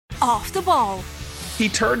off the ball. He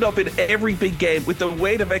turned up in every big game with the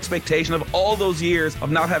weight of expectation of all those years of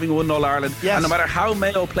not having won All Ireland. Yes. And no matter how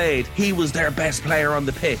Mayo played, he was their best player on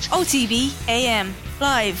the pitch. OTB AM,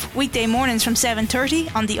 live weekday mornings from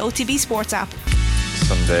 7:30 on the OTB Sports app.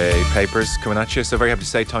 Sunday papers coming at you. So very happy to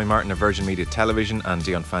say Tommy Martin of Virgin Media Television and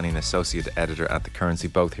Dion Fanning, associate editor at The Currency,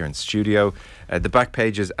 both here in studio. The back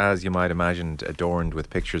pages, as you might imagine, adorned with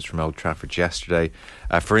pictures from Old Trafford yesterday.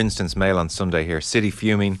 For instance, Mail on Sunday here, City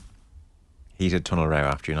fuming, heated tunnel row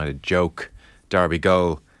after United joke, Derby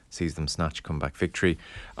goal sees them snatch comeback victory.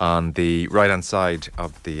 On the right hand side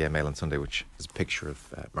of the Mail on Sunday, which is a picture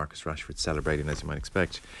of Marcus Rashford celebrating, as you might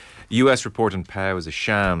expect. US report on POW is a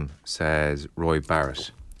sham, says Roy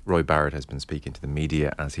Barrett. Roy Barrett has been speaking to the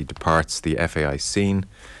media as he departs the FAI scene.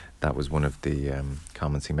 That was one of the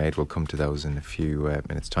comments he made. We'll come to those in a few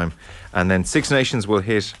minutes' time. And then Six Nations will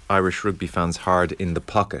hit Irish rugby fans hard in the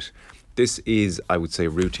pocket. This is, I would say, a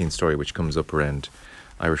routine story which comes up around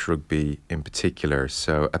Irish rugby in particular.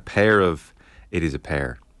 So it is a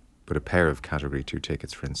pair, but a pair of Category 2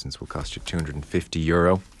 tickets, for instance, will cost you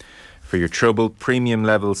 €250. For your trouble, premium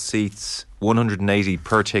level seats, 180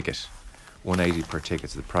 per ticket. 180 per ticket,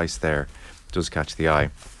 so the price there does catch the eye.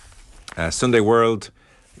 Sunday World,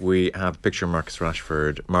 we have a picture of Marcus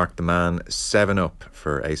Rashford, Mark the Man, 7-up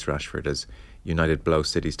for Ace Rashford as United blow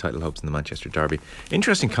City's title hopes in the Manchester Derby.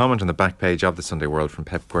 Interesting comment on the back page of the Sunday World from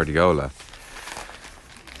Pep Guardiola.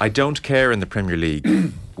 I don't care in the Premier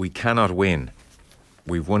League. We cannot win.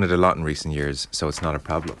 We've won it a lot in recent years, so it's not a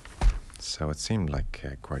problem. So it seemed like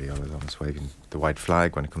Guardiola is almost waving the white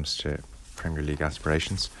flag when it comes to Premier League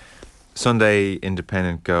aspirations. Sunday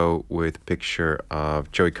Independent go with a picture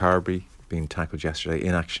of Joey Carberry being tackled yesterday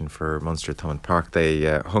in action for Munster at Thomond Park. They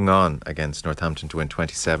hung on against Northampton to win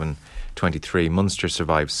 27-23. Munster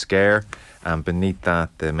survived scare, and beneath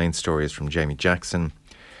that the main story is from Jamie Jackson.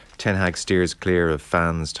 Ten Hag steers clear of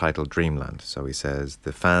fans' title dreamland. So he says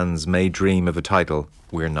the fans may dream of a title,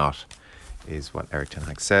 we're not, is what Eric Ten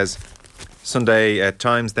Hag says. Sunday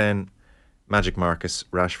Times then, Magic Marcus,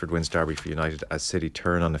 Rashford wins Derby for United as City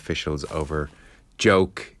turn on officials over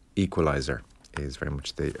joke equaliser, is very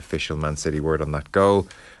much the official Man City word on that goal.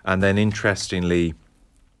 And then interestingly,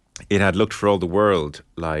 it had looked for all the world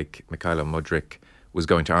like Mikhailo Mudryk was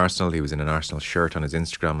going to Arsenal. He was in an Arsenal shirt on his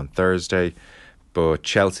Instagram on Thursday, but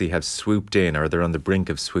Chelsea have swooped in, or they're on the brink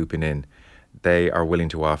of swooping in. They are willing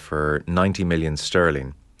to offer 90 million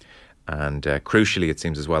sterling. And crucially, it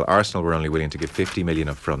seems as well, Arsenal were only willing to give 50 million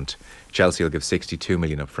up front. Chelsea will give 62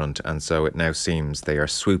 million up front. And so it now seems they are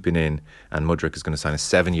swooping in, and Mudryk is going to sign a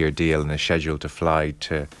 7-year deal and is scheduled to fly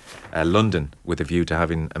to London with a view to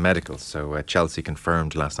having a medical. So Chelsea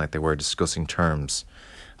confirmed last night they were discussing terms.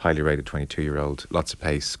 Highly rated 22-year-old, lots of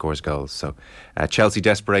pace, scores goals. So Chelsea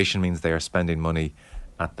desperation means they are spending money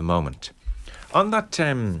at the moment. On that,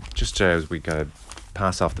 just as we kind of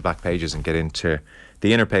pass off the back pages and get into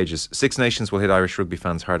the inner pages, Six Nations will hit Irish rugby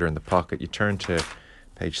fans harder in the pocket. You turn to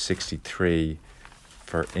page 63,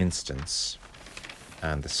 for instance,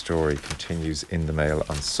 and the story continues in the Mail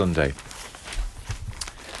on Sunday.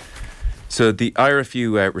 So the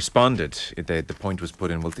IRFU responded. The point was put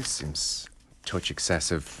in, well, this seems touch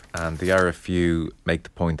excessive, and the RFU make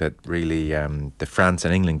the point that really the France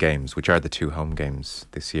and England games, which are the two home games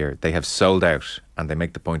this year, they have sold out, and they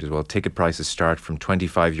make the point as well, ticket prices start from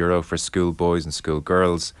 €25 for school boys and school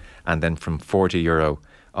girls, and then from €40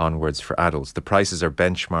 onwards for adults. The prices are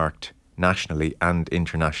benchmarked nationally and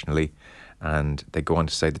internationally, and they go on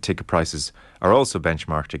to say the ticket prices are also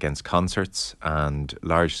benchmarked against concerts and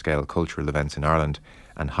large-scale cultural events in Ireland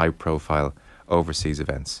and high-profile overseas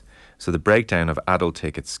events. So the breakdown of adult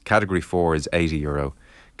tickets, Category 4 is €80,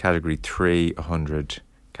 Category 3 100,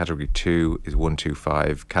 Category 2 is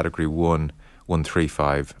 125, Category 1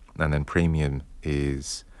 135, and then Premium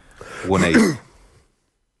is 180.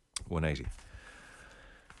 180.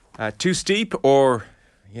 Too steep, or,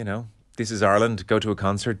 you know, this is Ireland, go to a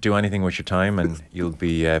concert, do anything with your time, and you'll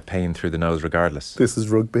be paying through the nose regardless. This is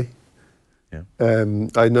rugby. Yeah.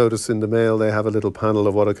 I noticed in the Mail they have a little panel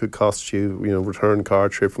of what it could cost you, return car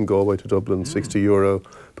trip from Galway to Dublin, €60.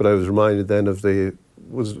 But I was reminded then of the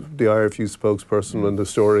IRFU spokesperson and the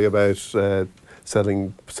story about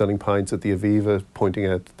selling pints at the Aviva, pointing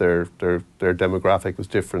out their demographic was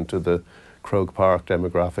different to the Croke Park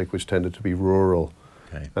demographic, which tended to be rural.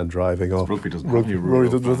 Okay. And driving up. Rugby doesn't have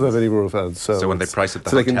any rural fans. So when they price it,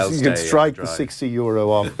 you can strike the €60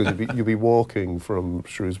 off because you'll be walking from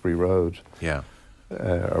Shrewsbury Road,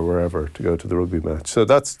 or wherever to go to the rugby match. So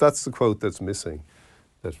that's the quote that's missing.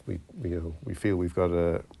 That we feel we've got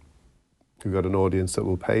an audience that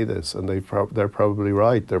will pay this, and they're probably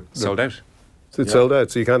right. They're sold out. So it's sold out,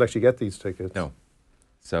 so you can't actually get these tickets. No.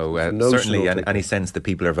 So notional certainly ticket. any sense that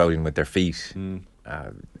people are voting with their feet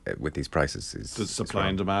with these prices is The supply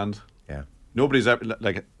and demand. Yeah. Nobody's ever,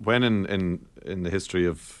 like, when in the history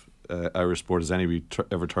of Irish sport has anybody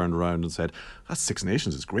ever turned around and said, "That Six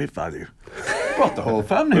Nations is great value. Brought the whole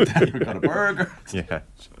family down. We got a burger." Yeah.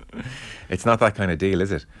 It's not that kind of deal,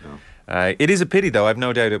 is it? No. It is a pity, though. I've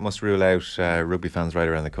no doubt it must rule out rugby fans right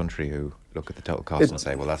around the country who look at the total cost and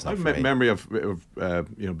say, well, that's not I've for me. memory of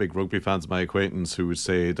big rugby fans, my acquaintance, who would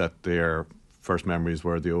say that their first memories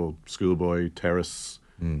were the old schoolboy terrace,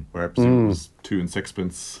 where it was 2 and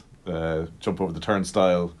 6pence, jump over the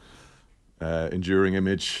turnstile, enduring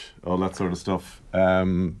image, all that sort of stuff.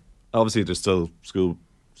 Obviously, there's still school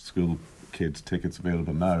kids tickets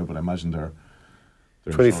available now, but I imagine they're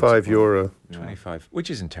 €25. 25, which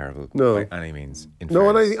isn't terrible No. by any means. In No,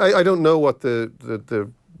 and fairness. I don't know what the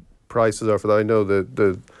prices are for that. I know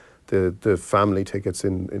the family tickets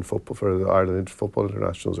in football for the Ireland Football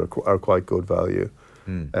Internationals are quite good value.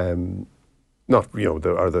 Not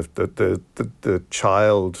the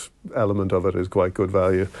child element of it is quite good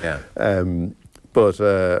value. Yeah.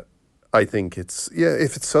 But I think if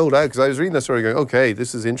it's sold out, because I was reading that story going, okay,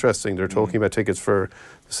 this is interesting. They're talking about tickets for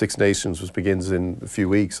the Six Nations, which begins in a few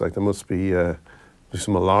weeks. Like, there must be there's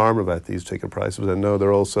some alarm about these ticket prices. And no,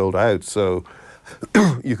 they're all sold out. So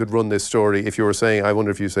you could run this story. If you were saying, I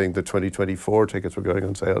wonder if you're saying the 2024 tickets were going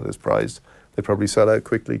on sale at this price, they probably sell out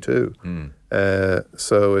quickly too.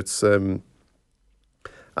 So it's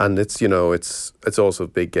and it's also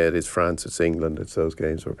big. It's France, it's England, it's those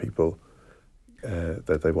games where people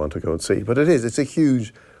that they want to go and see. But it's a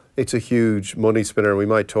huge money spinner. We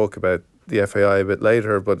might talk about the FAI a bit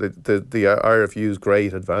later, but the RFU's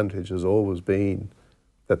great advantage has always been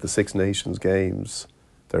that the Six Nations games,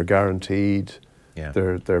 they're guaranteed. Yeah.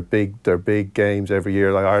 They're big games every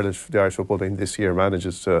year. Like the Irish football team this year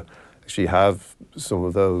manages to actually have some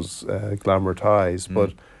of those glamour ties.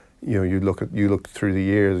 But you look through the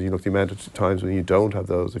years, you look the amount of times when you don't have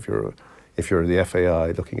those. If you're the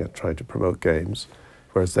FAI looking at trying to promote games,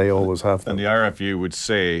 whereas they always have them. And the RFU would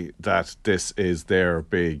say that this is their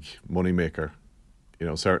big moneymaker.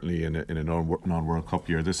 Certainly in a non-World Cup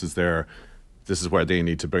year, this is where they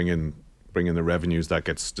need to bring in the revenues that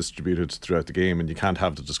gets distributed throughout the game. And you can't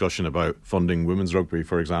have the discussion about funding women's rugby,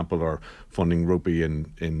 for example, or funding rugby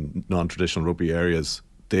in non-traditional rugby areas,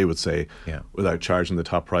 they would say, without charging the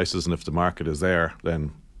top prices. And if the market is there,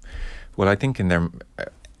 then... Well, I think in their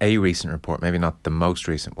a recent report, maybe not the most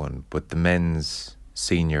recent one, but the men's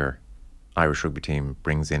senior Irish rugby team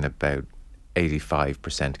brings in about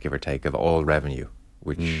 85%, give or take, of all revenue,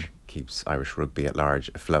 which keeps Irish rugby at large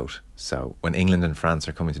afloat. So when England and France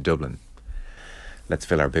are coming to Dublin, let's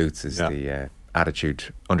fill our boots is the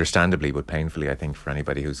attitude, understandably but painfully, I think, for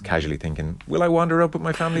anybody who's casually thinking, will I wander up with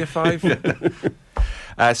my family of 5?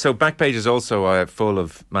 So Backpage is also full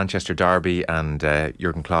of Manchester Derby and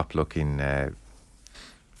Jurgen Klopp looking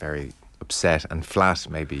very upset and flat,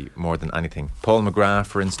 maybe more than anything. Paul McGrath,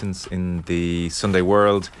 for instance, in the Sunday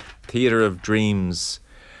World, Theatre dreams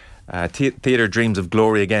of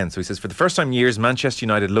glory again. So he says, for the first time in years, Manchester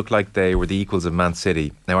United looked like they were the equals of Man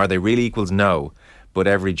City. Now, are they really equals? No. But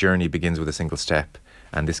every journey begins with a single step.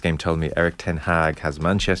 And this game told me Eric Ten Hag has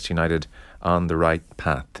Manchester United on the right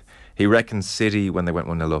path. He reckons City, when they went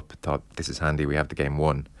 1-0 up, thought, this is handy, we have the game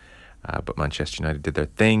won. But Manchester United did their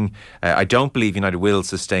thing. I don't believe United will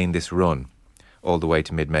sustain this run all the way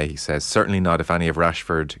to mid-May, he says. Certainly not if any of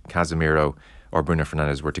Rashford, Casemiro or Bruno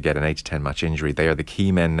Fernandes were to get an 8 to 10 match injury. They are the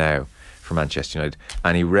key men now for Manchester United.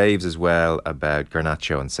 And he raves as well about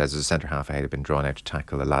Garnacho and says, as a centre-half, I had been drawn out to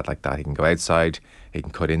tackle a lad like that. He can go outside, he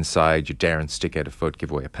can cut inside, you dare and stick out a foot, give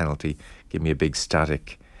away a penalty, give me a big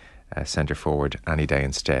static centre-forward any day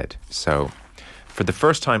instead. So for the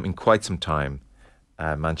first time in quite some time,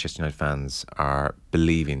 Manchester United fans are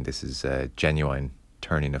believing this is a genuine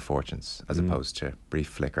turning of fortunes as opposed to brief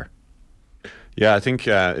flicker. Yeah, I think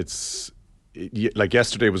it's like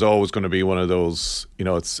yesterday was always going to be one of those.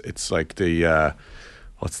 It's like the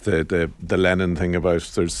what's the Lenin thing about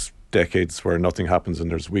there's decades where nothing happens and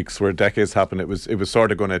there's weeks where decades happen. It was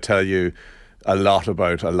sort of going to tell you a lot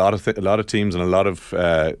about a lot of teams and a lot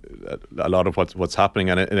of what's happening,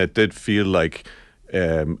 and it did feel like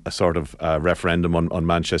a sort of referendum on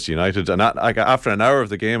Manchester United. And after an hour of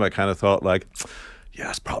the game, I kind of thought, like, yeah,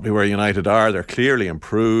 it's probably where United are. They're clearly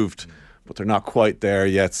improved, but they're not quite there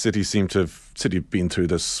yet. City been through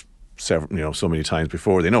this so many times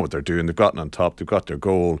before. They know what they're doing. They've gotten on top. They've got their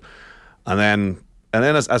goal, and then And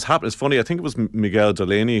then as happened, it's funny, I think it was Miguel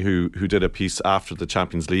Delaney who did a piece after the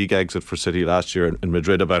Champions League exit for City last year in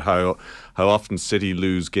Madrid about how often City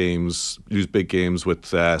lose big games with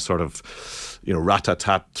sort of,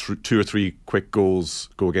 rat-tat-tat, 2 or 3 quick goals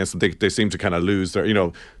go against them. They seem to kind of lose their,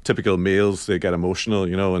 typical males, they get emotional,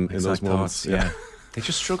 in those moments. Yeah. They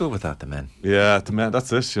just struggle with that, the men. Yeah, the men,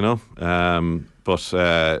 that's it, But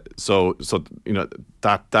so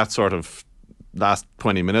that sort of last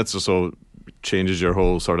 20 minutes or so changes your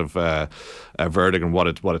whole sort of verdict and what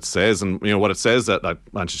it says. And what it says that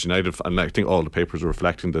Manchester United, and I think all the papers are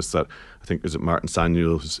reflecting this, that I think is it Martin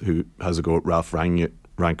Samuels who has a go at Ralph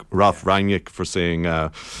Rangnick for saying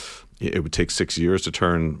it would take 6 years to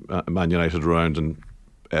turn Man United around,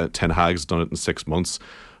 and Ten Hag's done it in 6 months.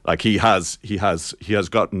 Like he has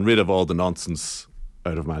gotten rid of all the nonsense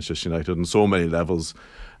out of Manchester United on so many levels,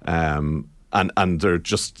 and they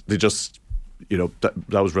just that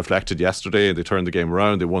was reflected yesterday. They turned the game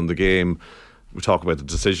around. They won the game. We'll talk about the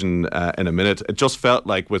decision in a minute. It just felt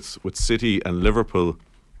like with City and Liverpool,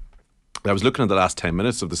 I was looking at the last 10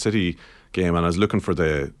 minutes of the City game, and I was looking for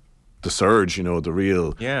the surge, the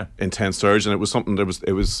real intense surge, and it was something that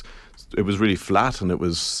it was really flat, and it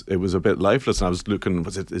was a bit lifeless. And I was looking,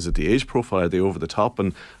 is it the age profile? Are they over the top?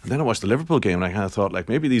 And then I watched the Liverpool game, and I kind of thought, like,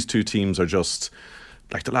 maybe these two teams are just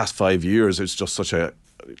like the last 5 years. It's just such a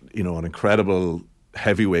an incredible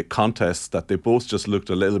heavyweight contest that they both just looked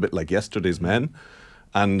a little bit like yesterday's men,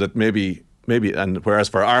 and that maybe and whereas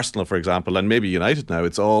for Arsenal, for example, and maybe United now,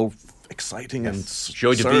 it's all exciting and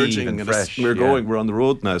surging and fresh. We're on the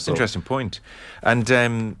road now. So. Interesting point. And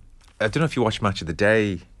I don't know if you watched Match of the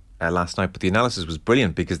Day last night, but the analysis was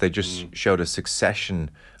brilliant because they just showed a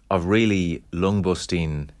succession of really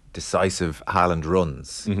lung-busting, decisive Haaland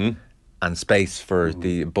runs and space for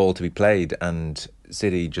the ball to be played, and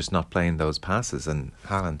City just not playing those passes. And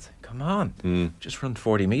Haaland, come on, just run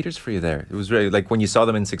 40 metres for you there. It was really, like, when you saw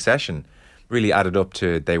them in succession, really added up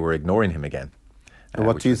to they were ignoring him again. And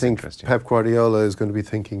what do you think Pep Guardiola is going to be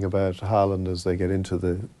thinking about Haaland as they get into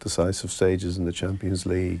the decisive stages in the Champions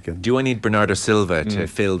League? And do I need Bernardo Silva to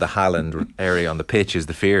fill the Haaland area on the pitch is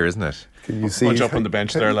the fear, isn't it? Can you see punch up on the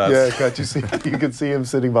bench there, lads? Yeah, can't you see? You can see him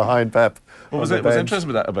sitting behind Pep. What was interesting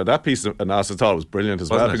about that piece of analysis? I thought it was brilliant as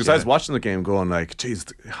well, because I was watching the game going like, geez,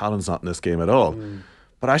 Haaland's not in this game at all.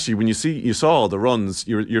 But actually, when you saw all the runs,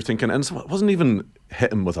 you're thinking, and it wasn't even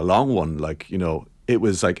hit him with a long one, like, it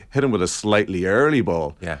was like hit him with a slightly early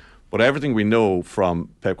ball. Yeah. But everything we know from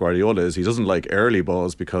Pep Guardiola is he doesn't like early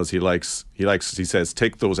balls, because he says,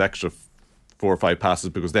 take those extra 4 or 5 passes,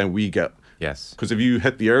 because then we get. Yes. Because if you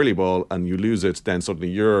hit the early ball and you lose it, then suddenly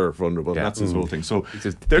you're vulnerable. And that's his whole thing. So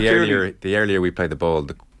the earlier we play the ball,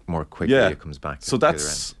 the more quickly it comes back. So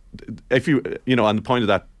that's, if you and the point of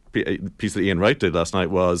that piece that Ian Wright did last night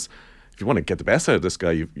was, if you want to get the best out of this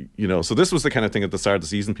guy, so this was the kind of thing at the start of the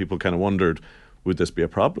season people kind of wondered, would this be a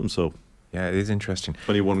problem? So yeah, it is interesting.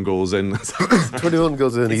 21 goals in. 21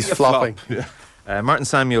 goals in, he's flopping. Yeah. Martin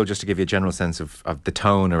Samuel, just to give you a general sense of the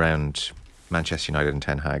tone around Manchester United and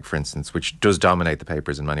Ten Hag, for instance, which does dominate the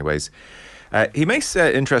papers in many ways. He makes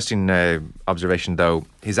an interesting observation, though.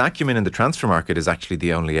 His acumen in the transfer market is actually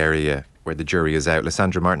the only area where the jury is out.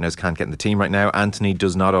 Lissandro Martinez can't get in the team right now. Anthony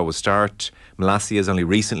does not always start. Malacia has only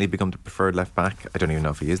recently become the preferred left back. I don't even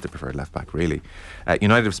know if he is the preferred left back, really.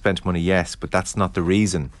 United have spent money, yes, but that's not the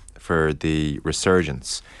reason for the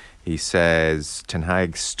resurgence. He says Ten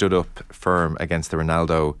Hag stood up firm against the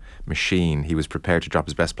Ronaldo machine. He was prepared to drop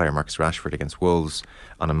his best player, Marcus Rashford, against Wolves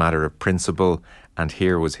on a matter of principle, and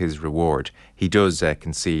here was his reward. He does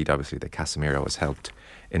concede, obviously, that Casemiro has helped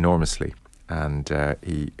enormously. And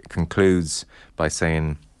he concludes by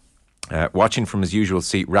saying, watching from his usual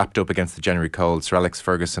seat, wrapped up against the January cold, Sir Alex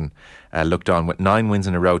Ferguson looked on. With 9 wins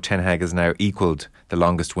in a row, Ten Hag has now equalled the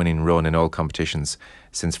longest winning run in all competitions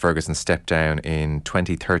since Ferguson stepped down in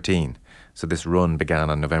 2013. So this run began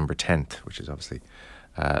on November 10th, which is obviously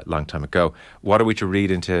a long time ago. What are we to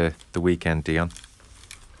read into the weekend, Dion?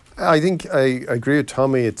 I think I agree with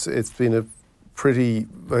Tommy. It's been a pretty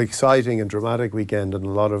exciting and dramatic weekend on a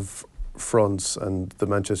lot of fronts, and the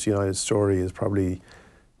Manchester United story is probably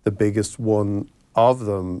the biggest one of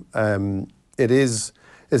them.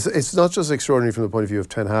 It's not just extraordinary from the point of view of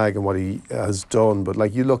Ten Hag and what he has done, but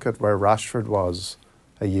like you look at where Rashford was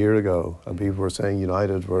a year ago, and people were saying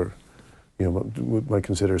United were, might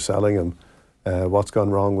consider selling him. What's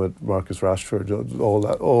gone wrong with Marcus Rashford?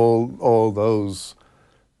 All those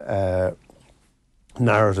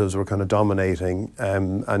narratives were kind of dominating,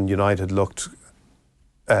 and United looked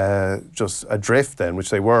just adrift then, which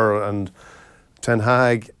they were. And Ten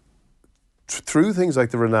Hag, through things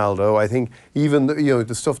like the Ronaldo, I think even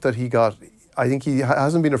the stuff that he got I think he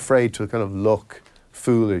hasn't been afraid to kind of look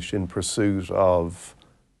foolish in pursuit of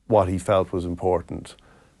what he felt was important,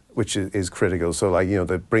 which is critical. So, like,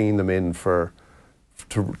 they're bringing them in to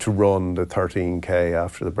run the 13K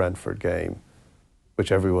after the Brentford game,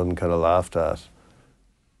 which everyone kind of laughed at.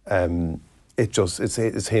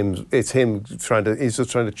 It's him trying to. He's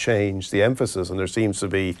just trying to change the emphasis, and there seems to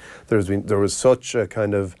be there was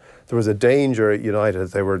a danger at United.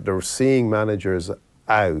 They were seeing managers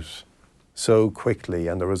out so quickly,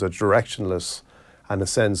 and there was a directionless and a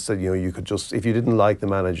sense that you could just, if you didn't like the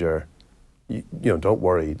manager, don't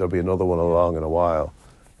worry, there'll be another one along in a while,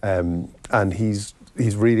 and he's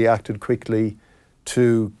really acted quickly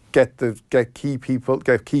to get key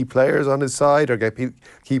players on his side, or get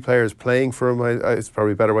key players playing for him. It's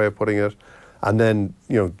probably a better way of putting it, and then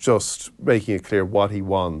just making it clear what he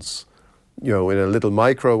wants. In a little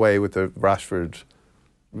micro way with the Rashford,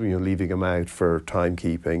 leaving him out for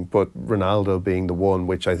timekeeping, but Ronaldo being the one,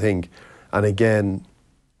 which I think, and again,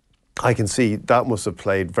 I can see that must have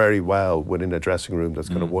played very well within a dressing room that's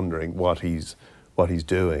kind of wondering what he's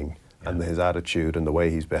doing and his attitude and the way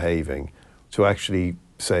he's behaving, to actually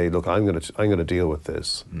say, look, I'm going to deal with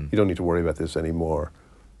this. You don't need to worry about this anymore.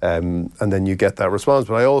 And then you get that response.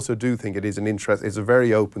 But I also do think it is it's a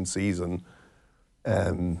very open season.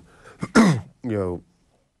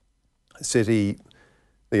 City,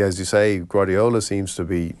 as you say, Guardiola seems to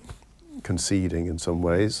be conceding in some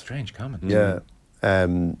ways. Strange comment. Yeah.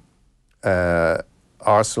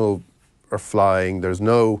 Arsenal are flying. There's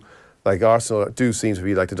no, Arsenal do seem to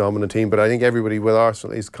be the dominant team, but I think everybody with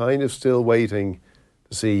Arsenal is kind of still waiting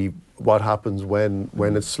to see what happens when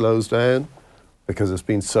it slows down, because it's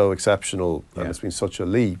been so exceptional and it's been such a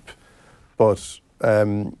leap. But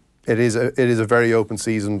it is a very open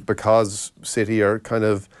season, because City are kind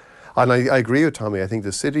of, and I agree with Tommy. I think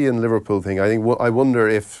the City and Liverpool thing, I wonder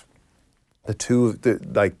if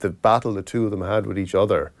the battle the two of them had with each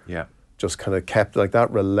other, just kind of kept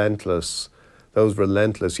those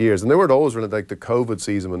relentless years. And they weren't always the COVID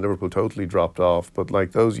season when Liverpool totally dropped off, but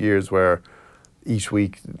those years where each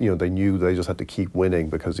week, they knew they just had to keep winning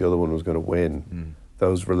because the other one was going to win.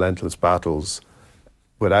 Those relentless battles.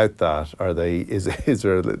 Without that, is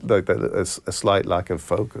there a slight lack of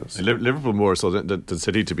focus? Liverpool more so than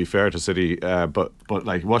City, to be fair to City, but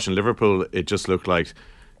watching Liverpool, it just looked like,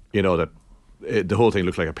 that the whole thing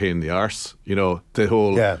looked like a pain in the arse. The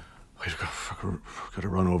whole I've got to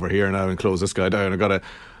run over here now and close this guy down.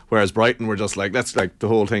 Whereas Brighton were just that's the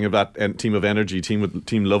whole thing of that team of energy,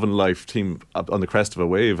 team loving life, team up on the crest of a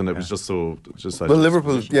wave, and it was just so. Well,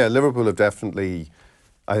 Liverpool have definitely,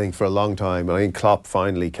 I think, for a long time, and I think Klopp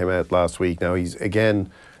finally came out last week. Now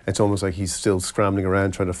it's almost like he's still scrambling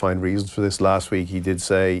around trying to find reasons for this. Last week he did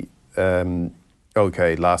say,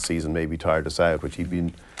 last season maybe tired us out, which he'd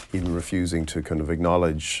been refusing to kind of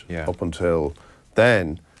acknowledge up until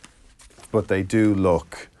then. But they did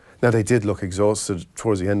look exhausted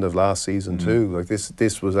towards the end of last season too.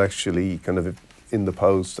 This was actually kind of in the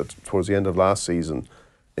post towards the end of last season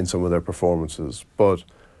in some of their performances. But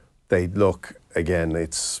they look, again,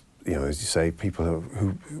 it's, as you say, people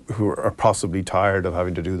who are possibly tired of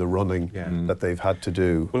having to do the running that they've had to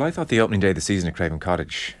do. Well, I thought the opening day of the season at Craven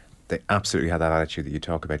Cottage, they absolutely had that attitude that you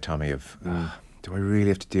talk about, Tommy, of do I really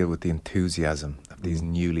have to deal with the enthusiasm of these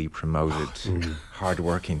newly promoted,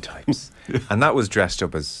 hard-working types? And that was dressed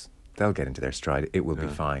up as, they'll get into their stride, it will be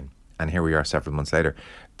fine. And here we are several months later.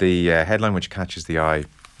 The headline which catches the eye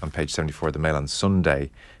on page 74 of the Mail on Sunday,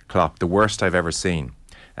 Klopp, the worst I've ever seen.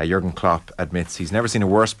 Jurgen Klopp admits he's never seen a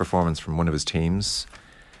worse performance from one of his teams.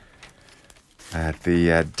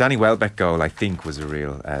 The Danny Welbeck goal, I think, was a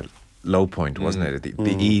real low point, wasn't it?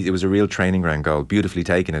 It was a real training ground goal, beautifully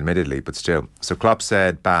taken, admittedly, but still. So Klopp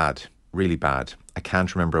said, bad, really bad. I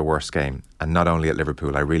can't remember a worse game, and not only at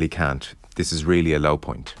Liverpool, I really can't. This is really a low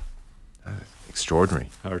point. Extraordinary.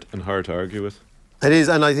 Hard to argue with. It is,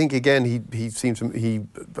 and I think again it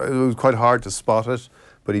was quite hard to spot it,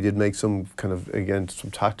 but he did make some kind of, again, some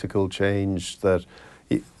tactical change that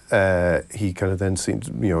he kind of then seemed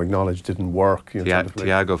to, acknowledged didn't work.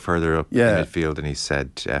 Thiago further up in midfield, and he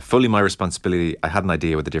said, fully my responsibility. I had an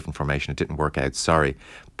idea with a different formation. It didn't work out, sorry.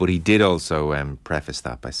 But he did also preface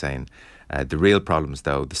that by saying, the real problems,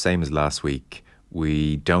 though, the same as last week,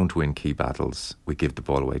 we don't win key battles. We give the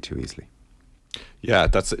ball away too easily. Yeah,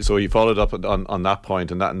 so he followed up on that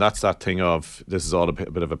point, and that's that thing of this is all a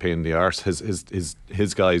bit of a pain in the arse.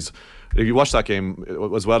 His guys, if you watch that game,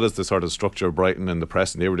 as well as the sort of structure of Brighton and the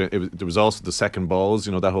press, and there was also the second balls,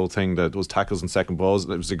 that whole thing, that those tackles and second balls.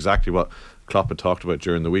 It was exactly what Klopp had talked about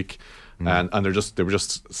during the week. and they were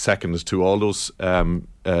just second to all those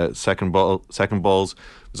second balls.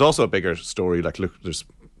 There's also a bigger story. Like, look, there's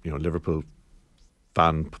Liverpool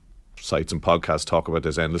fan sites and podcasts talk about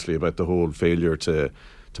this endlessly, about the whole failure to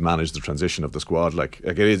manage the transition of the squad. Like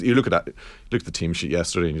it is, you look at the team sheet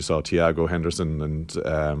yesterday and you saw Thiago, Henderson and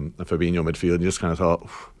Fabinho midfield, and you just kind of thought,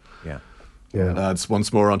 it's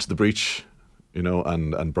once more onto the breach,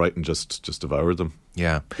 and Brighton just devoured them.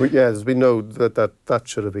 Yeah. There's been that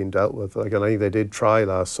should have been dealt with. Like, and I think they did try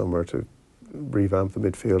last summer to revamp the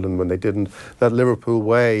midfield, and when they didn't, that Liverpool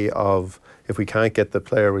way of, if we can't get the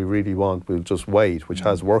player we really want, we'll just wait, which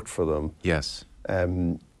has worked for them. Yes.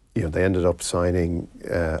 They ended up signing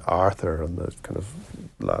Arthur on the kind of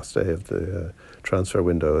last day of the transfer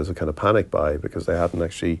window as a kind of panic buy, because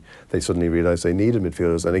they suddenly realised they needed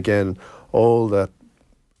midfielders. And again, all that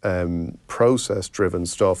process-driven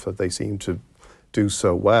stuff that they seem to do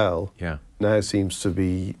so well now seems to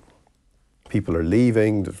be, people are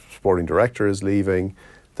leaving, the sporting director is leaving,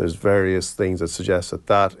 there's various things that suggest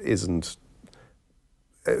that isn't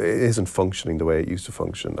functioning the way it used to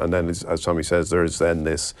function. And then, as Tommy says, there is then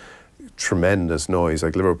this tremendous noise.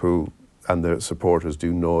 Like, Liverpool and their supporters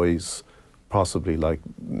do noise possibly like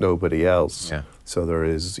nobody else. Yeah. So there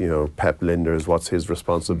is, Pep Lijnders, what's his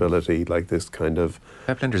responsibility? Like, this kind of...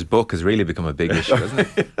 Pep Lijnders' book has really become a big issue, hasn't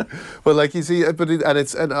it? Well, like, you see, I kind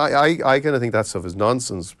of think that stuff is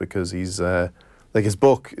nonsense, because he's his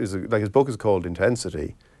book is called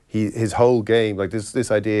Intensity. His whole game, like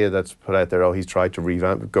this idea that's put out there, he's tried to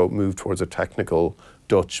move towards a technical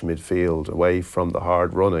Dutch midfield away from the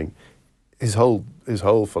hard running. His whole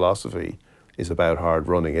philosophy is about hard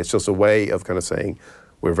running. It's just a way of kind of saying,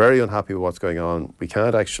 we're very unhappy with what's going on. We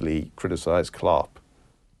can't actually criticise Klopp,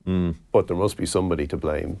 but there must be somebody to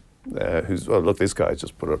blame. This guy's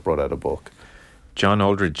just brought out a book. John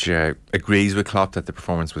Aldridge agrees with Klopp that the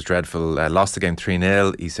performance was dreadful. Lost the game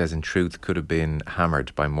 3-0. He says, in truth, could have been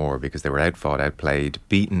hammered by more, because they were outfought, outplayed,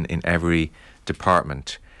 beaten in every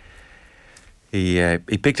department. He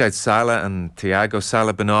picked out Salah and Thiago.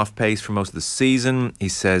 Salah been off pace for most of the season. He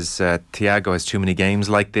says Thiago has too many games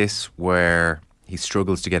like this where he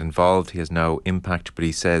struggles to get involved. He has no impact. But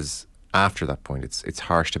he says after that point, it's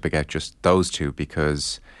harsh to pick out just those two,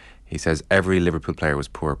 because... He says every Liverpool player was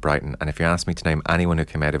poor at Brighton, and if you asked me to name anyone who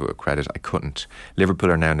came out of it with credit, I couldn't. Liverpool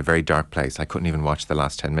are now in a very dark place. I couldn't even watch the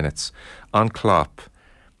last 10 minutes. On Klopp,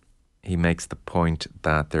 he makes the point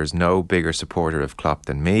that there's no bigger supporter of Klopp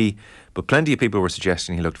than me, but plenty of people were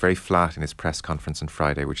suggesting he looked very flat in his press conference on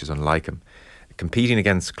Friday, which is unlike him. Competing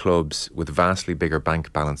against clubs with vastly bigger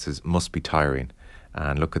bank balances must be tiring.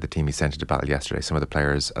 And look at the team he sent into battle yesterday. Some of the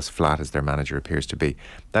players as flat as their manager appears to be.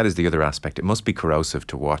 That is the other aspect. It must be corrosive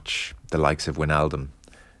to watch the likes of Wijnaldum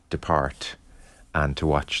depart, and to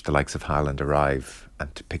watch the likes of Haaland arrive,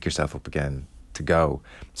 and to pick yourself up again to go.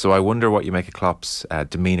 So I wonder what you make of Klopp's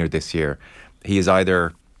demeanour this year. He is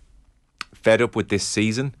either fed up with this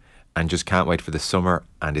season and just can't wait for the summer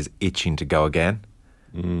and is itching to go again,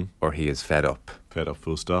 or he is fed up. Fed up,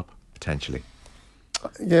 full stop. Potentially.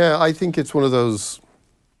 Yeah, I think it's one of those.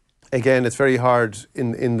 Again, it's very hard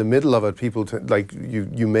in the middle of it. People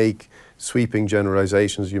you make sweeping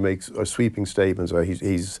generalizations, you make sweeping statements.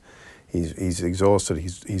 He's exhausted.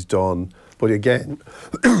 He's done. But again,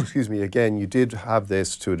 again, you did have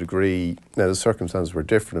this to a degree. Now the circumstances were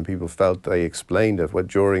different, and people felt they explained it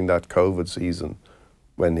during that COVID season,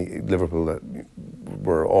 when Liverpool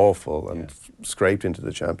were awful and scraped into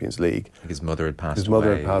the Champions League. His mother had passed away. His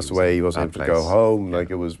mother had passed away. He wasn't able to go home.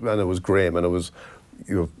 It was grim, and it was,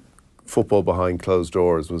 football behind closed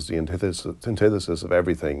doors was the antithesis of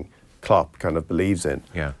everything Klopp kind of believes in.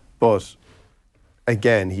 Yeah. But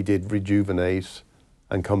again, he did rejuvenate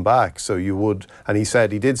and come back. So you would, and he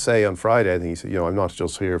did say on Friday, I think he said, I'm not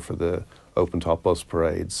just here for the open top bus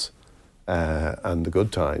parades and the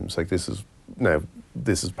good times. Like, this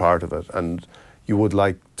is part of it, and you would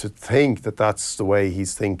like to think that that's the way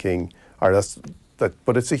he's thinking,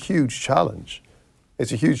 but it's a huge challenge.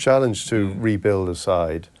 It's a huge challenge to rebuild a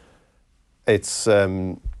side. It's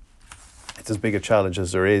as big a challenge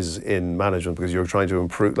as there is in management, because you're trying to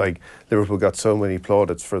improve. Like, Liverpool got so many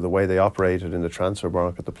plaudits for the way they operated in the transfer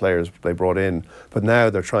market, the players they brought in, but now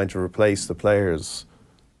they're trying to replace the players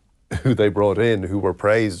who they brought in, who were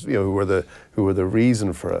praised, who were the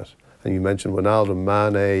reason for it. And you mentioned Wijnaldum,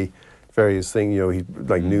 Mane, various things.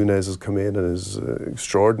 Núñez has come in and is an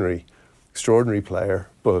extraordinary player,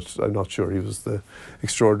 but I'm not sure he was the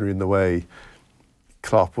extraordinary in the way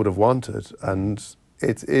Klopp would have wanted. And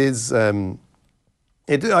it is, I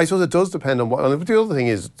suppose it does depend on what. And the other thing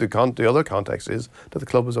is, the other context is that the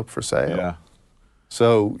club is up for sale. Yeah.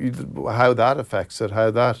 So how that affects it, how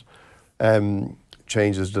that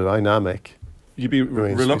changes the dynamic. You'd be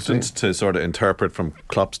Remains to be reluctant seen. to sort of interpret from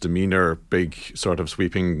Klopp's demeanour big sort of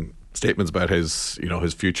sweeping statements about his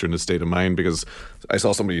future and his state of mind, because I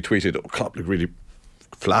saw somebody tweeted, Klopp looked really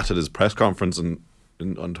flat at his press conference on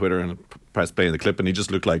Twitter and press play in the clip, and he just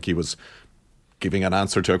looked like he was giving an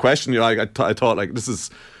answer to a question. I thought like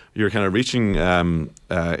you're kind of reaching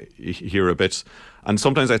here a bit, and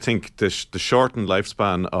sometimes I think the shortened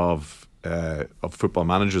lifespan of football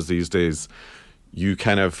managers these days, you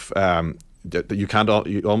kind of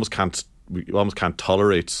you almost can't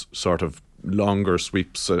tolerate sort of longer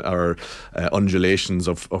sweeps or undulations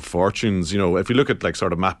of fortunes. If you look at like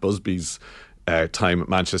sort of Matt Busby's time at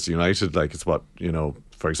Manchester United, like it's what,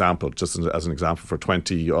 for example, just as an example, for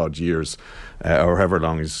 20 odd years or however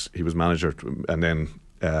long he was manager, and then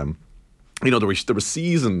there were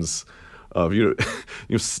seasons of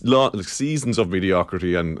seasons of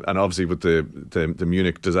mediocrity, and obviously with the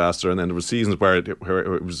Munich disaster, and then there were seasons where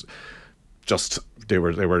it was just they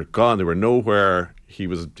were gone, they were nowhere.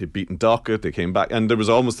 He'd beaten Dockett, they came back, and there was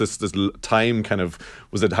almost this time kind of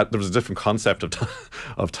there was a different concept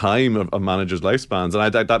of time of managers' lifespans,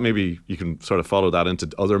 and that maybe you can sort of follow that into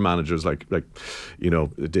other managers like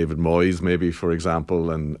David Moyes maybe, for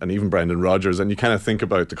example, and even Brendan Rodgers, and you kind of think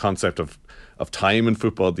about the concept of time in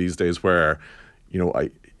football these days, where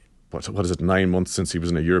what is it, 9 months since he was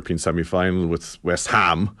in a European semi-final with West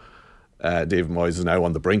Ham. David Moyes is now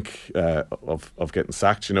on the brink of getting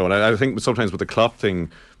sacked, and I think sometimes with the Klopp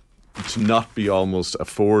thing, to not be almost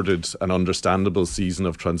afforded an understandable season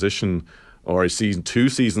of transition, or two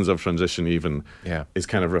seasons of transition even, is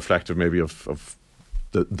kind of reflective maybe of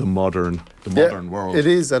the modern world. It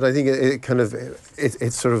is, and I think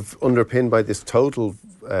it's sort of underpinned by this total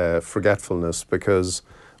forgetfulness, because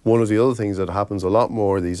one of the other things that happens a lot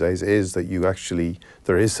more these days is that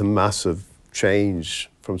there is some massive change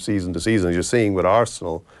from season to season. As you're seeing with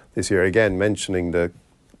Arsenal this year, again mentioning the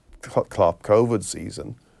Klopp COVID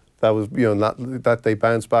season, that was that they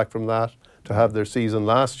bounced back from that to have their season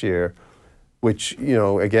last year, which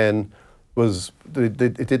again was it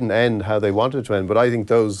didn't end how they wanted to end. But I think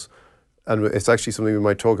those, and it's actually something we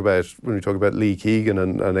might talk about when we talk about Lee Keegan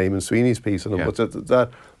and Eamon Sweeney's piece on them.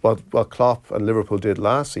 But what Klopp and Liverpool did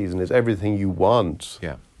last season is everything you want.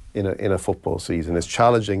 In a football season. It's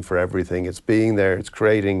challenging for everything. It's being there. It's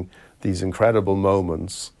creating these incredible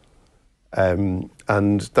moments, and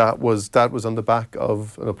that was on the back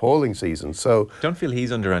of an appalling season. So don't feel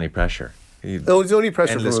he's under any pressure. No, he's only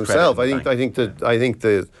pressure from himself. I think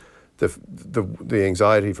the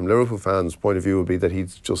anxiety from Liverpool fans' point of view would be that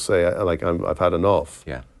he'd just say I've had enough.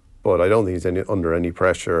 Yeah. But I don't think he's under any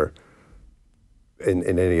pressure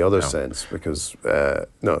in any other sense, because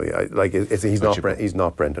he's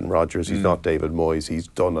not Brendan Rodgers, he's not David Moyes. He's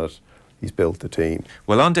done it. He's built the team.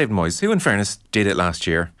 Well, on David Moyes, who in fairness did it last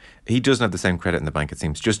year, he doesn't have the same credit in the bank, it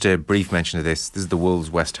seems. Just a brief mention of this. This is the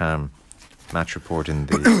Wolves West Ham match report in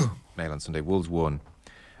the Mail on Sunday. Wolves won,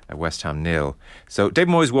 West Ham 0. So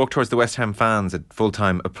David Moyes walked towards the West Ham fans at full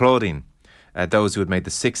time, applauding those who had made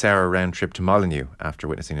the 6-hour round trip to Molineux after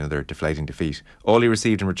witnessing another deflating defeat. All he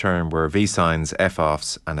received in return were V signs,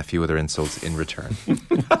 F-offs, and a few other insults in return.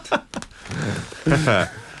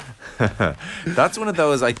 That's one of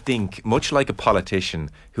those, I think, much like a politician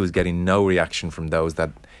who is getting no reaction from those that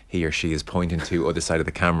he or she is pointing to other side of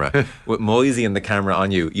the camera. With Moisey and the camera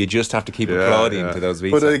on you, you just have to keep applauding to those V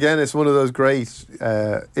signs. But again, it's one of those great,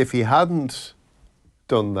 if he hadn't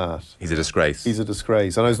done that, he's a disgrace. He's a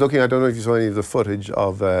disgrace. And I was looking, I don't know if you saw any of the footage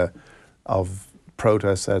of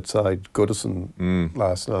protests outside Goodison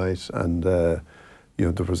last night, and there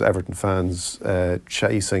was Everton fans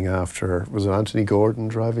chasing after, was it Anthony Gordon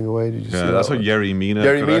driving away? Did you see that? That's what Yerry Mina.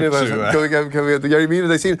 Yerry Mina,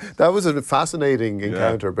 that was a fascinating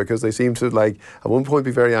encounter, because they seemed to at one point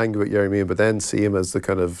be very angry with Yerry Mina, but then see him as the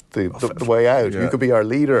kind of the way out. You could be our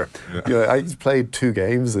leader. He's played 2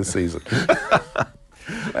 games this season.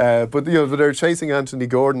 But they're chasing Anthony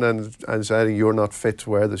Gordon and shouting, "You're not fit to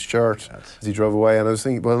wear this shirt," as he drove away. And I was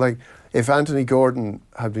thinking, well, if Anthony Gordon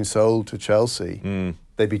had been sold to Chelsea,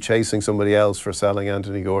 they'd be chasing somebody else for selling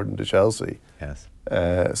Anthony Gordon to Chelsea. Yes.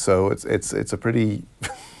 So it's a pretty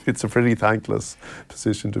it's a pretty thankless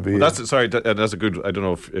position to be in. That's a good. I don't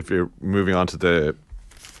know if you're moving on to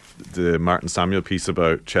the Martin Samuel piece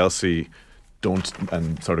about Chelsea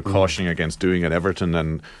and sort of cautioning against doing at Everton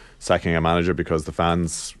and sacking a manager because the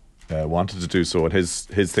fans wanted to do so. And his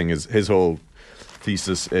thing is, his whole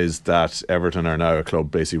thesis is that Everton are now a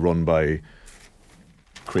club basically run by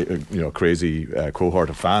crazy cohort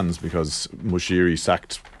of fans, because Moshiri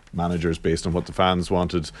sacked managers based on what the fans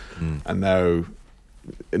wanted, and now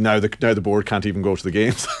now the board can't even go to the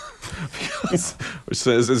games, which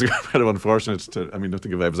is kind of unfortunate. I don't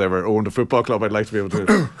think if I was ever owned a football club, I'd like to be able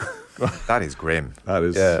to. That is grim. That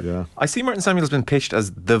is, yeah. I see Martin Samuel's been pitched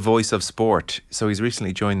as the voice of sport. So he's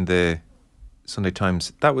recently joined the Sunday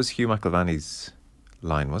Times. That was Hugh McIlvanney's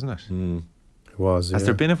line, wasn't it? It was. Has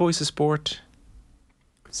there been a voice of sport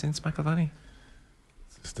since McIlvanney?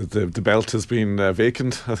 The belt has been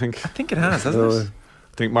vacant, I think. I think it has, hasn't it?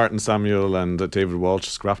 I think Martin Samuel and David Walsh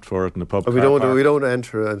scrapped for it in the pub. We don't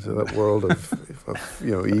enter into that world of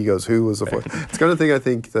egos. Who was the voice? It's the kind of thing I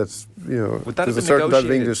think that Would that there's have a been certain type of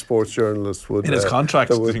negotiated? English sports journalist would In his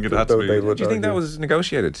contract, I think it had to be. Do you think that was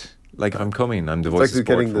negotiated? Like, if I'm coming, I'm the It's voice like of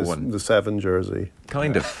sport getting for one. the 7 jersey.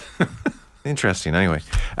 Kind of. Interesting, anyway.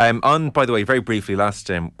 By the way, very briefly, last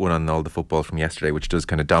one on all the football from yesterday, which does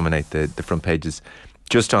kind of dominate the front pages,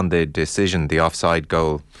 just on the decision, the offside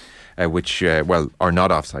goal, or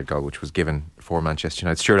not offside goal, which was given for Manchester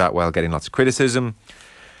United. Stuart Atwell getting lots of criticism.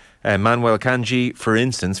 Manuel Akanji, for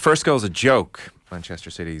instance, first goal's a joke. Manchester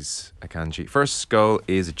City's Akanji. First goal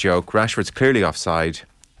is a joke. Rashford's clearly offside,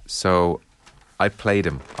 so I played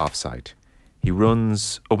him offside. He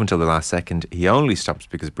runs up until the last second. He only stops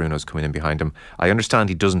because Bruno's coming in behind him. I understand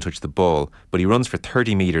he doesn't touch the ball, but he runs for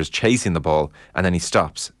 30 metres chasing the ball, and then he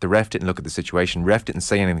stops. The ref didn't look at the situation. Ref didn't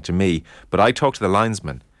say anything to me, but I talked to the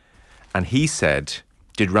linesman, and he said,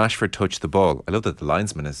 did Rashford touch the ball? I love that the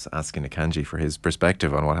linesman is asking Akanji for his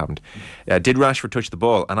perspective on what happened. Did Rashford touch the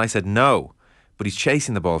ball? And I said, no, but he's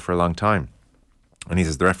chasing the ball for a long time. And he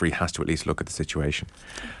says the referee has to at least look at the situation.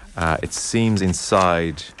 It seems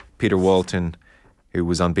inside... Peter Walton, who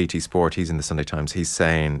was on BT Sport, he's in the Sunday Times, he's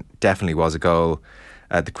saying definitely was a goal.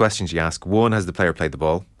 The questions you ask: 1, has the player played the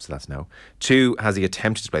ball? So that's no. 2, has he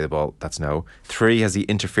attempted to play the ball? That's no. 3, has he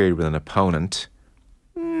interfered with an opponent?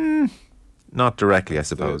 Not directly, I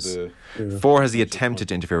suppose. 4, has he attempted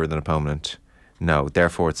to interfere with an opponent? No.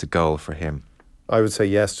 Therefore, it's a goal for him. I would say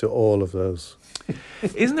yes to all of those.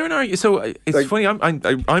 Isn't there an argument? So it's funny. I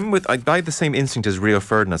have the same instinct as Rio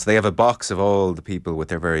Ferdinand. So they have a box of all the people with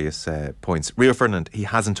their various points. Rio Ferdinand, he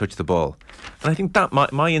hasn't touched the ball, and I think that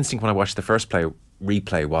my instinct when I watched the first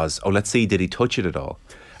replay was, let's see, did he touch it at all?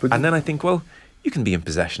 And then I think, well, you can be in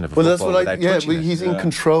possession of a football without touching it. He's in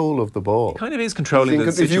control of the ball. He kind of is controlling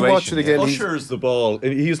the situation. If you watch it again, ushers the ball.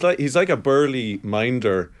 He's like a burly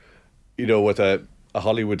minder, with a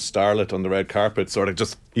Hollywood starlet on the red carpet, sort of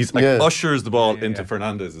just ushers the ball into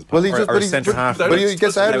Fernandez's pass. Well, or centre half, but he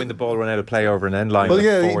gets out, allowing the ball run out of play over an end line. Well,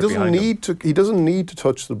 he doesn't need to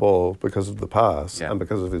touch the ball because of the pass and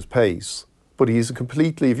because of his pace. But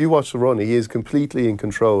if you watch the run, he is completely in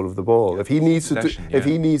control of the ball. If he needs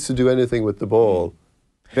to do anything with the ball.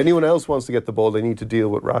 If anyone else wants to get the ball, they need to deal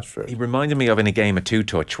with Rashford. He reminded me of in a game a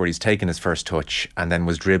 2-touch where he's taken his first touch and then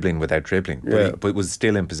was dribbling without dribbling, but was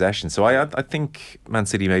still in possession. So I think Man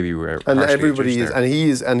City maybe were and everybody is,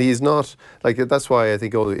 and he's not like that's why I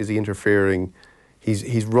think is he interfering?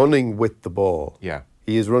 He's running with the ball. Yeah,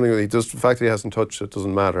 he is running. The fact that he hasn't touched it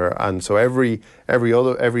doesn't matter. And so every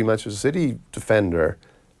Manchester City defender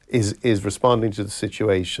is responding to the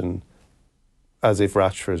situation as if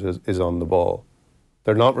Rashford is on the ball.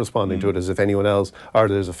 They're not responding to it as if anyone else, or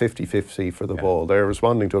there's a 50-50 for the ball. They're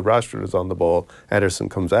responding to it. Rashford is on the ball. Ederson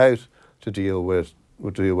comes out to deal with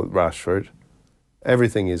Rashford.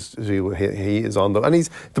 Everything is to do with, he is on the, and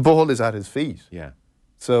the ball is at his feet. Yeah.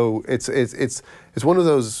 So it's one of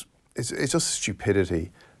those. It's just stupidity.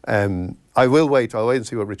 I will wait. I'll wait and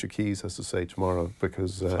see what Richard Keys has to say tomorrow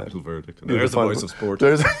because final verdict. There's the voice of sport.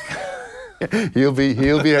 He'll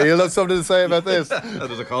have something to say about this.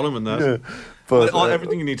 There's a column in that. Yeah. But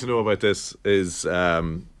everything you need to know about this is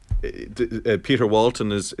Peter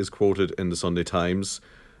Walton is quoted in the Sunday Times.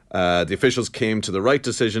 The officials came to the right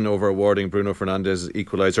decision over awarding Bruno Fernandez's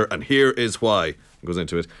equaliser, and here is why. Goes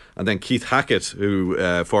into it. And then Keith Hackett,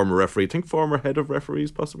 who former referee, I think former head of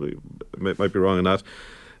referees, possibly, might be wrong on that,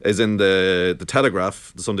 is in the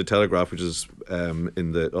Telegraph, the Sunday Telegraph, which is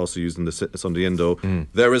also used in the Sunday Indo.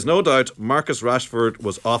 There is no doubt Marcus Rashford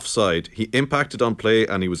was offside. He impacted on play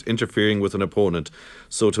and he was interfering with an opponent.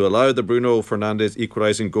 So to allow the Bruno Fernandes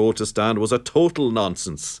equalising goal to stand was a total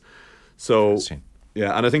nonsense. So,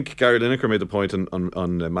 yeah, and I think Gary Lineker made the point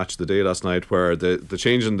on Match of the Day last night where the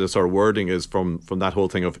change in the sort of wording is from that whole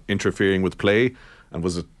thing of interfering with play, and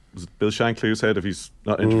was it Bill Shankly who said if he's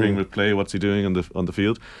not interfering with play, what's he doing on the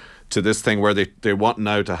field? To this thing where they want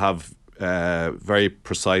now to have very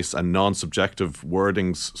precise and non-subjective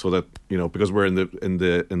wordings, so that because we're in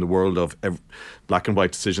the world of black and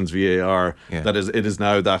white decisions, VAR, that it is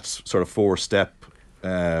now that sort of 4-step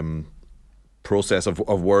process of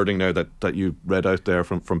wording now that you read out there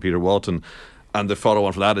from Peter Walton. And the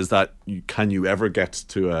follow-on for that is that can you ever get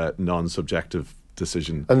to a non-subjective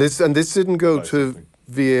decision? And this didn't go to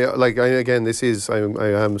VAR. Like I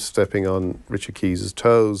am stepping on Richard Keys'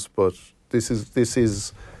 toes, but this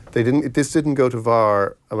didn't go to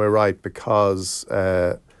VAR. Am I right? Because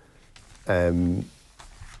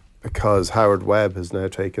Howard Webb has now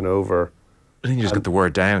taken over. I think you just got the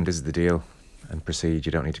word down. This is the deal, and proceed.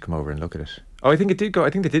 You don't need to come over and look at it. Oh, I think it did go. I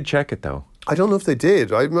think they did check it though. I don't know if they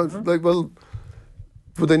did. I'm not, like, well,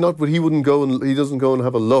 would they not? But he wouldn't go and he doesn't go and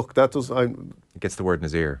have a look. That does. It gets the word in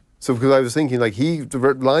his ear. So because I was thinking, like,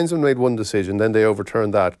 the linesman made one decision, then they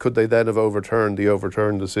overturned that. Could they then have overturned the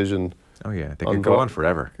overturned decision? Oh yeah, they could go on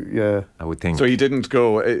forever. Yeah, I would think. So he didn't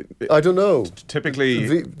go. I don't know.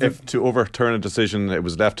 Typically, if to overturn a decision, it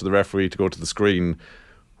was left to the referee to go to the screen,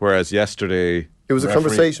 whereas yesterday it was a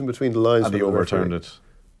conversation between the linesman and he overturned it.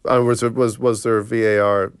 And was there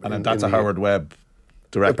VAR? And that's a Howard Webb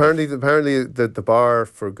directive. Apparently, the bar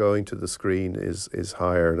for going to the screen is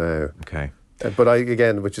higher now. Okay. But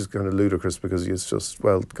which is kind of ludicrous because it's just,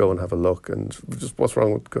 well, go and have a look, and just what's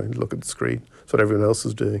wrong with going to look at the screen? That's what everyone else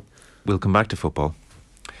is doing. We'll come back to football.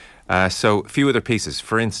 So a few other pieces.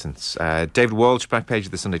 For instance, David Walsh, back page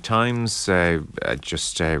of the Sunday Times,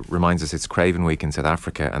 just reminds us it's Craven Week in South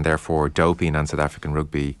Africa, and therefore doping and South African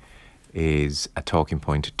rugby is a talking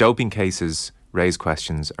point. Doping cases raise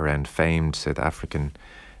questions around famed South African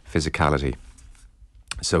physicality.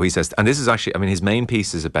 So he says, and this is actually, I mean, his main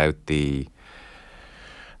piece is about the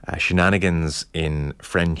shenanigans in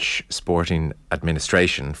French sporting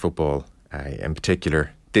administration, football in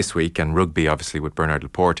particular, this week, and rugby obviously with Bernard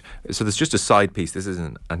Laporte. So there's just a side piece. This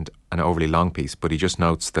isn't an overly long piece, but he just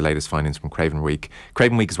notes the latest findings from Craven Week.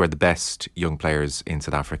 Craven Week is where the best young players in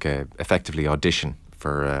South Africa effectively audition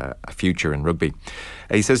for a future in rugby.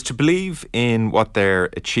 He says to believe in what they're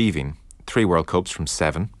achieving, 3 World Cups from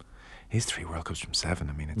 7. Is 3 World Cups from 7?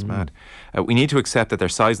 I mean, it's mad. We need to accept that their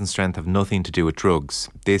size and strength have nothing to do with drugs.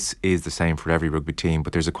 This is the same for every rugby team,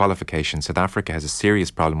 but there's a qualification. South Africa has a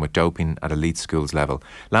serious problem with doping at elite schools level.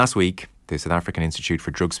 Last week, the South African Institute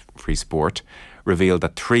for Drugs-Free Sport revealed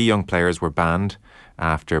that 3 young players were banned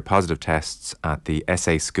after positive tests at the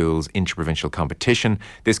SA Schools Interprovincial Competition.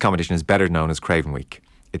 This competition is better known as Craven Week.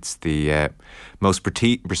 It's the most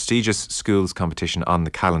prestigious schools competition on the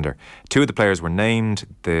calendar. 2 of the players were named.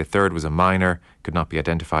 The third was a minor, could not be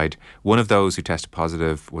identified. One of those who tested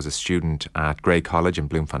positive was a student at Grey College in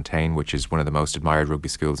Bloemfontein, which is one of the most admired rugby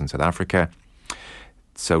schools in South Africa.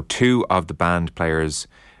 So 2 of the banned players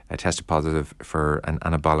tested positive for an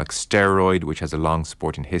anabolic steroid, which has a long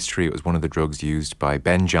sporting history. It was one of the drugs used by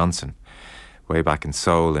Ben Johnson way back in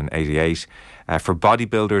Seoul in '88. For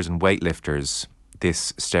bodybuilders and weightlifters,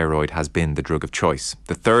 this steroid has been the drug of choice.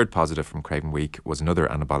 The third positive from Craven Week was another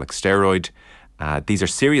anabolic steroid. These are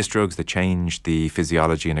serious drugs that change the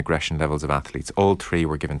physiology and aggression levels of athletes. All 3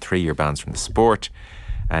 were given 3-year bans from the sport,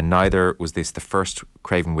 and neither was this the first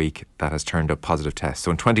Craven Week that has turned up positive tests.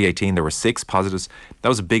 So in 2018, there were 6 positives. That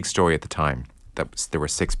was a big story at the time. There were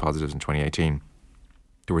 6 positives in 2018.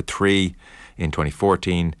 There were 3 in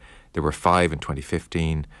 2014. There were 5 in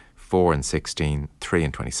 2015. 4 in 16, 3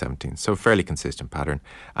 in 2017. So a fairly consistent pattern.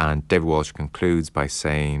 And David Walsh concludes by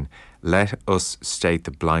saying, let us state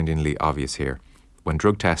the blindingly obvious here. When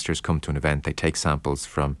drug testers come to an event, they take samples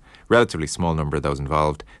from a relatively small number of those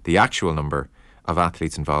involved. The actual number of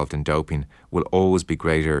athletes involved in doping will always be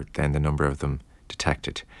greater than the number of them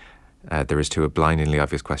detected. There is too a blindingly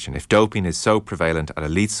obvious question. If doping is so prevalent at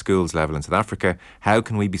elite schools level in South Africa, how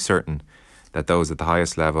can we be certain that those at the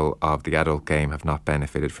highest level of the adult game have not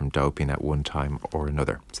benefited from doping at one time or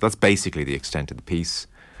another? So that's basically the extent of the piece.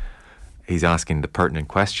 He's asking the pertinent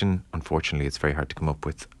question. Unfortunately, it's very hard to come up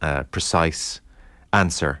with a precise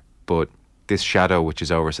answer, but this shadow which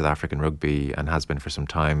is over South African rugby and has been for some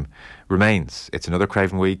time remains. It's another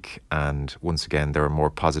Craven Week, and once again there are more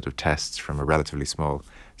positive tests from a relatively small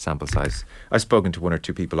sample size. I've spoken to 1 or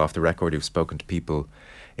 2 people off the record who've spoken to people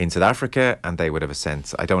in South Africa, and they would have a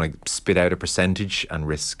sense. I don't want to spit out a percentage and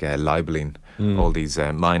risk libeling all these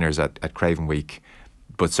minors at Craven Week,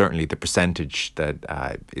 but certainly the percentage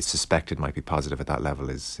that is suspected might be positive at that level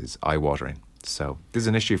is eye-watering. So this is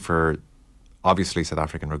an issue for obviously South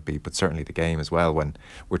African rugby, but certainly the game as well, when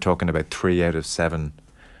we're talking about 3 out of 7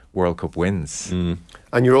 World Cup wins.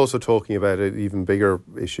 And you're also talking about an even bigger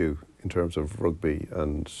issue in terms of rugby,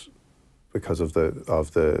 and because of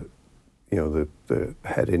the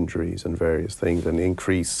head injuries and various things, and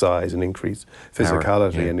increased size and increased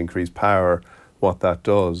physicality and increased power, what that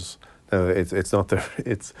does. Now, it's not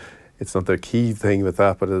their key thing with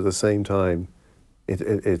that, but at the same time,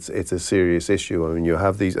 it's a serious issue. I mean, you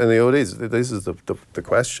have these, and this is the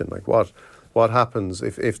question, like what what happens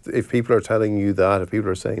if people are telling you that, if people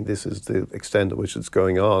are saying this is the extent at which it's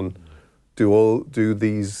going on, do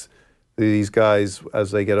these guys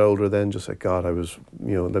as they get older then just say, God,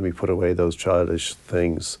 let me put away those childish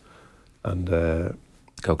things and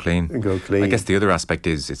go clean. I guess the other aspect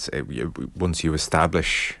is once you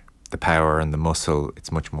establish the power and the muscle,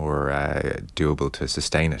 it's much more doable to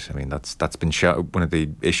sustain it. I mean, that's been shown. One of the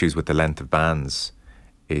issues with the length of bans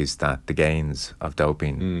is that the gains of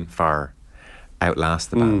doping far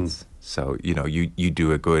outlast the bans. So, you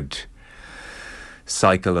do a good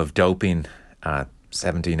cycle of doping at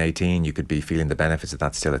 17, 18, you could be feeling the benefits of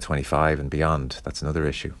that still at 25 and beyond. That's another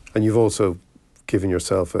issue. And you've also given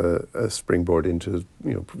yourself a springboard into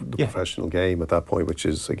the professional game at that point, which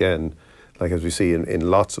is, again, like as we see in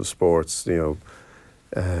lots of sports,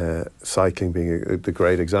 cycling being the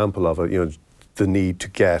great example of it, the need to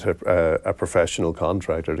get a professional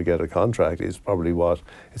contract or to get a contract is probably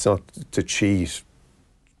it's not to cheat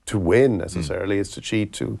to win necessarily, it's to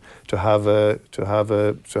cheat to have a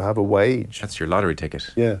wage. That's your lottery ticket.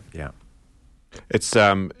 Yeah. It's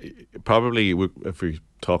probably, if we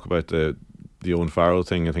talk about the Owen Farrell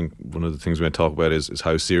thing, I think one of the things we might talk about is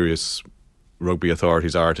how serious rugby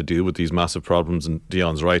authorities are to deal with these massive problems. And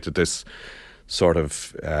Dion's right that this sort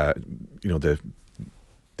of,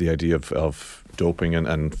 the idea of doping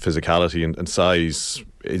and physicality and size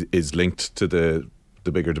is linked to the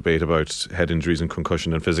bigger debate about head injuries and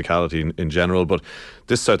concussion and physicality in general. But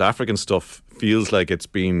this South African stuff feels like it's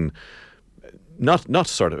been not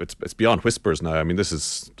sort of, it's beyond whispers now. I mean, this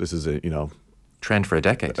is a trend for a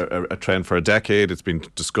decade. A trend for a decade. It's been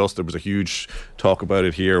discussed. There was a huge talk about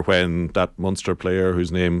it here when that Munster player,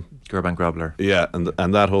 whose name Gurban Grobler. Yeah,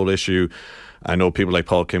 and that whole issue. I know people like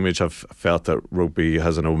Paul Kimmage have felt that rugby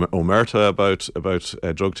has an omerta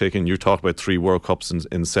about drug taking. You talked about 3 World Cups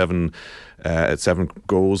in 7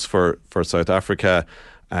 goals for South Africa,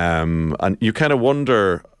 and you kind of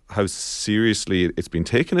wonder how seriously it's been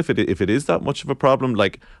taken. If it is that much of a problem, I'm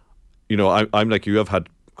like you. I've had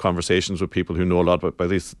conversations with people who know a lot about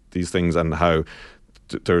these things, and how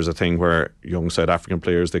there's a thing where young South African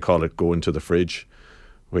players, they call it go into the fridge,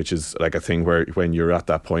 which is like a thing where when you're at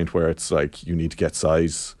that point where it's like you need to get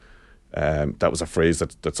size. That was a phrase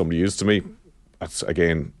that somebody used to me. That's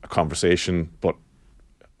again a conversation, but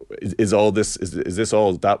is all this is this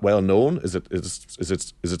all that well known? Is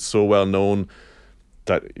it so well known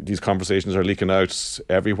that these conversations are leaking out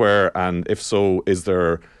everywhere? And if so, is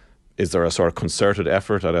there a sort of concerted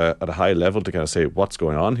effort at a high level to kind of say what's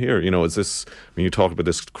going on here? Is this, when you talk about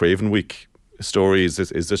this Craven Week story, is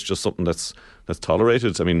this just something that's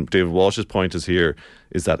tolerated? I mean, David Walsh's point is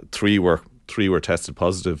that three were tested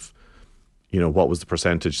positive. What was the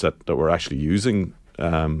percentage that were actually using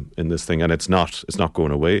in this thing? And it's not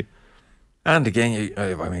going away. And again,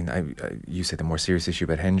 you say the more serious issue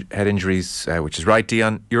about head injuries, which is right,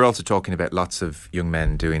 Dion. You're also talking about lots of young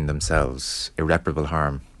men doing themselves irreparable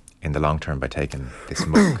harm in the long term by taking this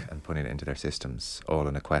muck and putting it into their systems, all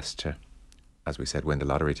in a quest to, as we said, win the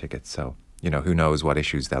lottery ticket. So, who knows what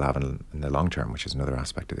issues they'll have in the long term, which is another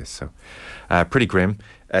aspect of this. So, pretty grim.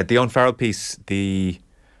 The Owen Farrell piece, the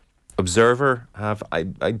Observer have a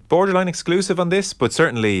borderline exclusive on this, but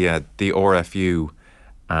certainly the RFU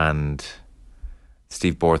and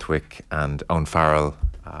Steve Borthwick and Owen Farrell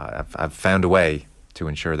have found a way to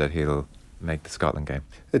ensure that he'll make the Scotland game.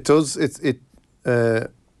 It does.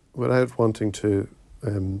 Without wanting to,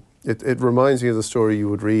 it reminds me of the story you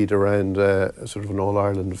would read around sort of an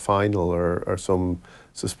All-Ireland final or some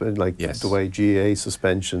the way GAA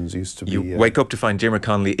suspensions used to be. You wake up to find Diarmuid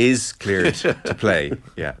Connolly is cleared to play.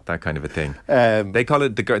 Yeah, that kind of a thing. They call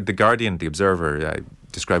it, the Guardian, the Observer,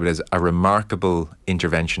 describe it as a remarkable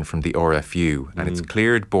intervention from the RFU, and it's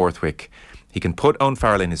cleared Borthwick. He can put Owen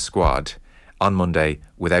Farrell in his squad on Monday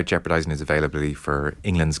without jeopardising his availability for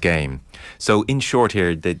England's game. So in short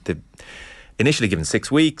here, the initially given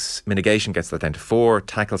 6 weeks, mitigation gets that down to 4,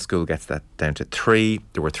 tackle school gets that down to 3.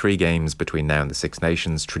 There were 3 games between now and the Six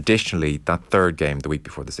Nations. Traditionally, that third game, the week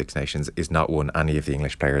before the Six Nations, is not one any of the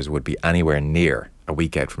English players would be anywhere near a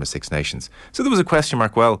week out from a Six Nations. So there was a question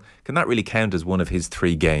mark, well, can that really count as one of his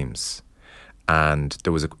 3 games? And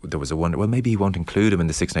there was a wonder, well, maybe he won't include him in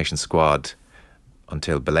the Six Nations squad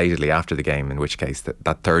until belatedly after the game, in which case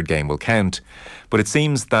that third game will count. But it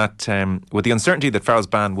seems that with the uncertainty that Farrell's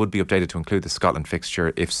ban would be updated to include the Scotland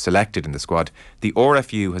fixture if selected in the squad, the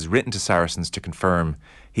RFU has written to Saracens to confirm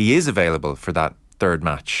he is available for that third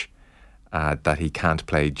match that he can't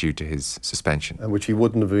play due to his suspension. And which he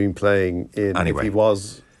wouldn't have been playing in anyway.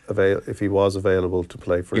 If he was available to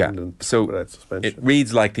play for England so without suspension. It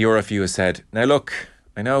reads like the RFU has said, now look,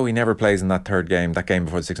 I know he never plays in that game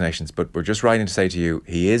before the Six Nations, but we're just writing to say to you,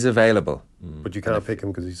 he is available. But you can't pick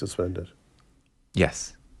him because he's suspended.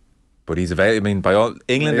 Yes. But he's available. I mean, by all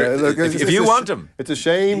England, if you want him, it's a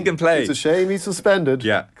shame. He can play. It's a shame he's suspended.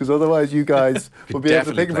 Yeah. Because otherwise, you guys would be able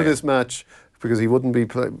to pick him for play this match because he wouldn't be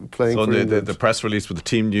playing So for England. the press release with the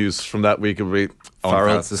team news from that week would be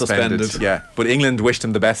Farrell suspended. Yeah, but England wished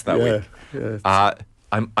him the best that week. Yeah.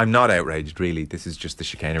 I'm not outraged, really. This is just the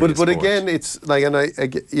chicanery. But of sport. again, it's like, and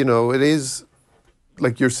it is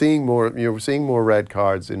like you're seeing more red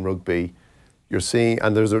cards in rugby. You're seeing,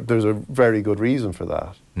 and there's a very good reason for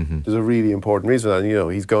that. Mm-hmm. There's a really important reason for that.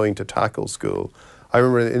 And, he's going to tackle school. I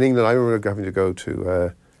remember in England, having to go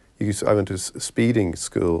to. I went to speeding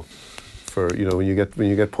school for when you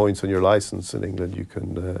get points on your license in England, you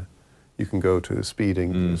can go to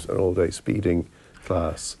speeding, an all-day speeding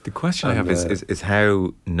class. The question I have is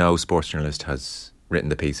how no sports journalist has written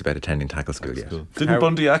the piece about attending tackle school yet. Didn't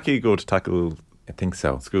Bundy Aki go to tackle? I think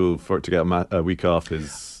so. School to get a week off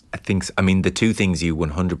his. I think. I mean, the two things you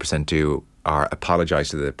 100% do are apologise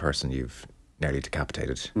to the person you've nearly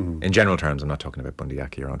decapitated. Mm-hmm. In general terms, I'm not talking about Bundy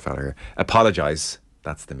Aki or Owen Fowler here. Apologise.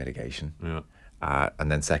 That's the mitigation. Yeah.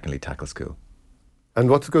 And then secondly, tackle school. And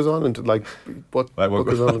what goes on in what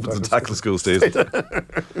goes on in tackle school stays?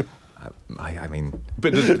 I mean,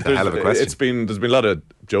 but there's a hell of a question. There's been a lot of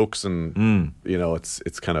jokes and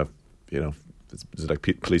it's kind of it's like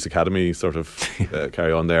police academy sort of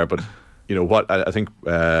carry on there. But what I think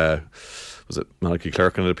was it Malachi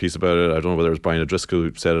Clark had a piece about it. I don't know whether it was Brian O'Driscoll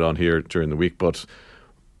who said it on here during the week, but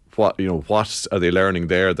what are they learning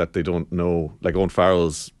there that they don't know? Like Owen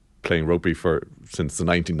Farrell's playing rugby since the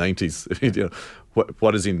 1990s.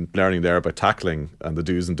 What is he learning there about tackling and the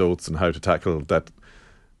do's and don'ts and how to tackle that?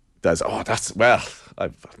 It's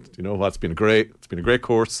been a great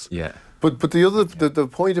course. Yeah. But the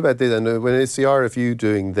point about this, and when it's the RFU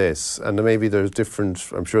doing this, and maybe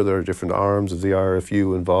I'm sure there are different arms of the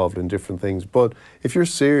RFU involved in different things. But if you're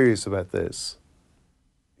serious about this,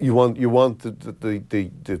 you want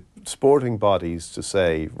the sporting bodies to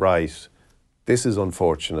say, right, this is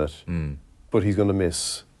unfortunate, but he's going to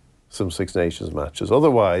miss some Six Nations matches.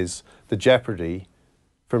 Otherwise, the jeopardy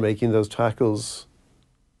for making those tackles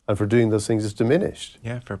and for doing those things is diminished.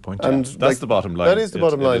 Yeah, fair point. And that's the bottom line. That is the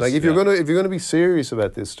bottom line. Like if you're going to be serious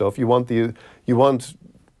about this stuff, you want the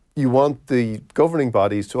governing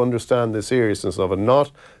bodies to understand the seriousness of it,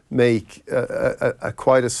 not make a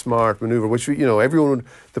quite a smart maneuver, which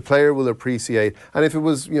the player will appreciate. And if it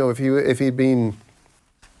was if he'd been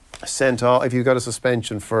sent off, if you got a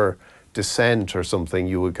suspension for dissent or something,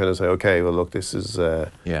 you would kind of say, okay, well look, this is I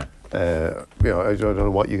don't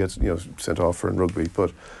know what you get sent off for in rugby,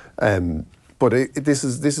 but this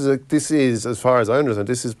is as far as I understand,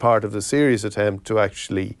 this is part of the serious attempt to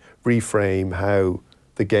actually reframe how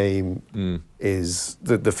the game is,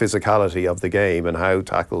 the physicality of the game and how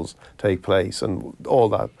tackles take place and all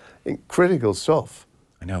that critical stuff.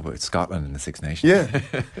 I know, but it's Scotland and the Six Nations. Yeah.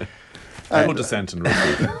 No dissent in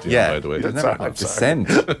rugby, by the way. Dissent.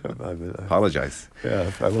 Apologise. Yeah,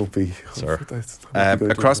 I won't be. Sir.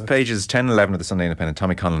 Across pages 10 and 11 of the Sunday Independent,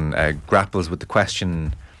 Tommy Conlon grapples with the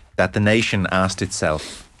question that the nation asked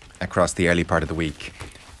itself across the early part of the week.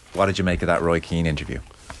 What did you make of that Roy Keane interview?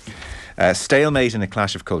 Stalemate in a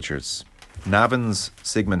clash of cultures. Navan's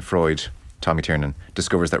Sigmund Freud, Tommy Tiernan,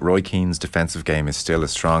 discovers that Roy Keane's defensive game is still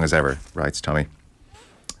as strong as ever, writes Tommy.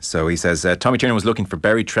 So he says, Tommy Tiernan was looking for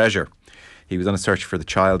buried treasure. He was on a search for the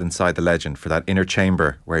child inside the legend, for that inner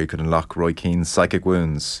chamber where he could unlock Roy Keane's psychic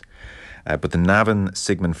wounds. But the Navan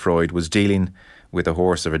Sigmund Freud was dealing with a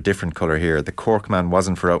horse of a different colour here. The Cork man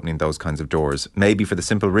wasn't for opening those kinds of doors, maybe for the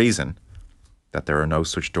simple reason that there are no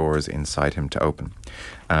such doors inside him to open.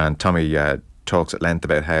 And Tommy talks at length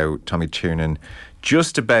about how Tommy Tiernan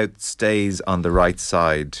just about stays on the right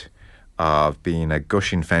side of being a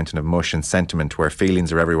gushing fountain of mush and sentiment where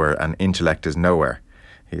feelings are everywhere and intellect is nowhere.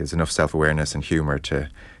 He has enough self-awareness and humour to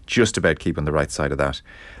just about keep on the right side of that.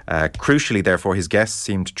 Crucially, therefore, his guests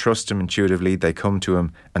seem to trust him intuitively. They come to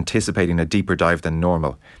him anticipating a deeper dive than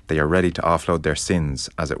normal. They are ready to offload their sins,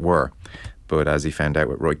 as it were. But as he found out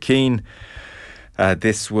with Roy Keane,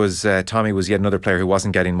 Tommy was yet another player who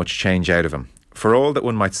wasn't getting much change out of him. For all that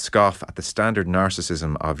one might scoff at the standard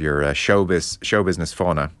narcissism of your show business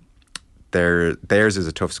fauna, theirs is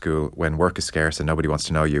a tough school when work is scarce and nobody wants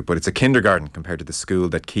to know you. But it's a kindergarten compared to the school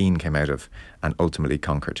that Keane came out of and ultimately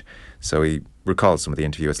conquered. So he recalls some of the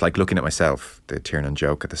interview. It's like looking at myself, the Tiernan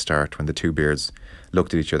joke at the start when the two beards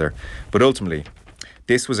looked at each other. But ultimately,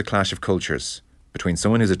 this was a clash of cultures between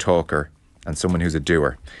someone who's a talker and someone who's a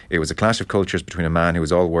doer. It was a clash of cultures between a man who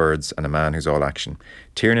is all words and a man who's all action.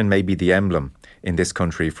 Tiernan may be the emblem in this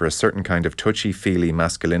country for a certain kind of touchy-feely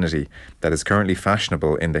masculinity that is currently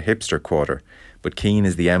fashionable in the hipster quarter, but Keane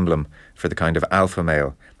is the emblem for the kind of alpha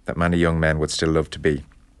male that many young men would still love to be.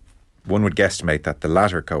 One would guesstimate that the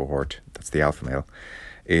latter cohort, that's the alpha male,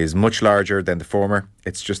 is much larger than the former.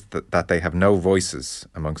 It's just that they have no voices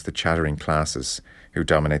amongst the chattering classes who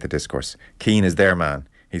dominate the discourse. Keane is their man.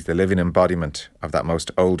 He's the living embodiment of that most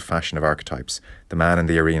old-fashioned of archetypes, the man in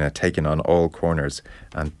the arena taking on all corners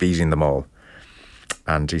and beating them all.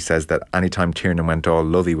 And he says that anytime Tiernan went all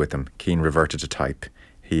lovey with him, Keane reverted to type.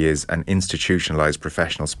 He is an institutionalised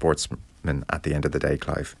professional sportsman at the end of the day,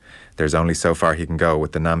 Clive. There's only so far he can go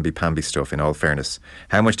with the namby-pamby stuff, in all fairness.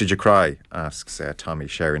 How much did you cry? Asks Tommy,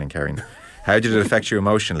 sharing and caring. How did it affect you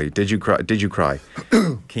emotionally? Did you cry?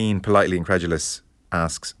 Keane, politely incredulous,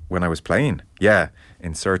 asks, when I was playing? Yeah.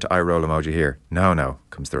 Insert eye roll emoji here. No,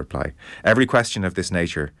 comes the reply. Every question of this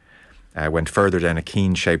nature went further down a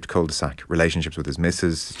Keane-shaped cul-de-sac. Relationships with his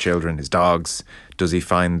missus, his children, his dogs. Does he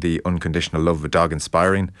find the unconditional love of a dog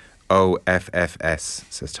inspiring?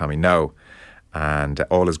 OFFS, says Tommy. No. And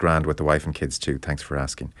all is grand with the wife and kids too. Thanks for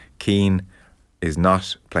asking. Keane is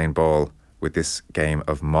not playing ball with this game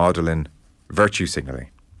of maudlin virtue signalling.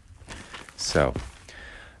 So,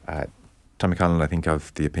 Tommy Conlon, I think,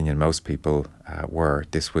 of the opinion most people were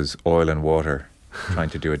this was oil and water trying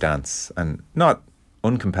to do a dance, and not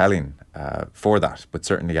uncompelling for that, but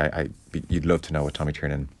certainly you'd love to know what Tommy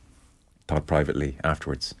Tiernan thought privately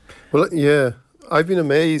afterwards. Well, yeah, I've been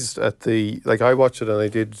amazed at I watched it and I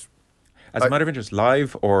did... As a matter of interest,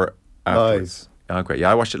 live or afterwards? Live. Oh, great.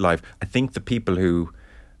 Yeah, I watched it live. I think the people who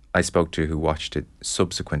I spoke to who watched it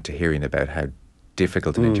subsequent to hearing about how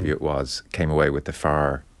difficult an interview it was came away with the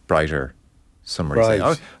far brighter summary.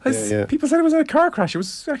 Right. Saying, people said it was a car crash. It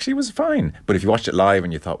was fine. But if you watched it live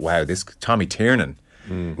and you thought, wow, this Tommy Tiernan,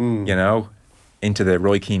 you know, into the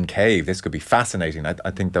Roy Keane cave, this could be fascinating.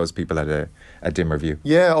 I think those people had a dimmer view.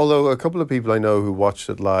 Yeah, although a couple of people I know who watched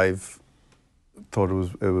it live thought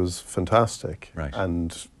it was fantastic. Right.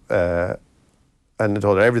 And thought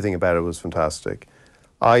everything about it was fantastic.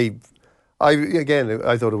 I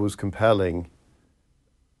thought it was compelling,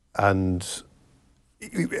 and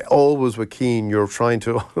always with Keane, you're trying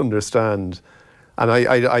to understand. And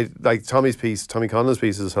I like Tommy Conlon's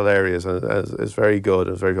piece is hilarious and is very good.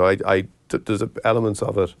 It's very good. There's elements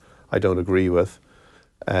of it I don't agree with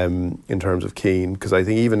in terms of Keane, because I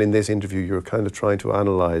think even in this interview you're kind of trying to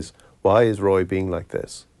analyse, why is Roy being like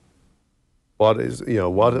this? What has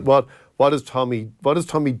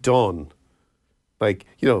Tommy done? Like,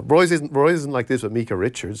 you know, Roy isn't like this with Micah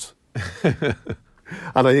Richards.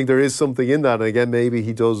 And I think there is something in that. And again, maybe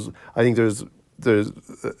he does. I think there's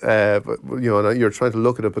and you're trying to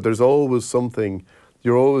look at it, but there's always something.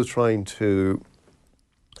 You're always trying to,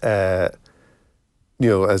 as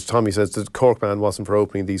Tommy says, the Cork man wasn't for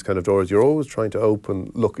opening these kind of doors. You're always trying to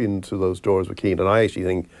look into those doors with Keane. And I actually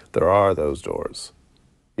think there are those doors.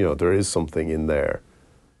 You know, there is something in there.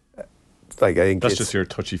 Like, I think that's just your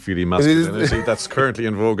touchy-feely masculinity that's currently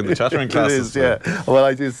in vogue in the chattering classes. It is, yeah. Well,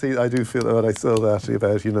 I do feel that when I saw that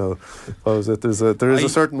about, what was it? There is a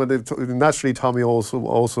certain naturally Tommy also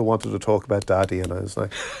wanted to talk about Daddy, and I was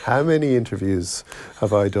like, how many interviews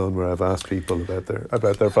have I done where I've asked people about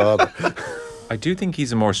their father? I do think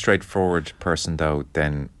he's a more straightforward person, though,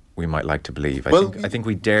 than we might like to believe. I think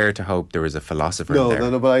we dare to hope there is a philosopher in there.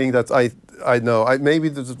 No, but I think that's I know. Maybe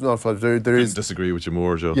there's not. There is. Disagree with you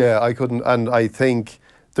more, Joe. Yeah, I couldn't, and I think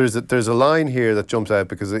there's a line here that jumps out,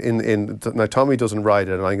 because now Tommy doesn't write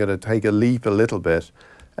it, and I'm going to take a leap a little bit.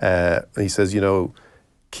 He says,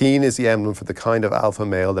 Keane is the emblem for the kind of alpha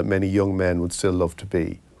male that many young men would still love to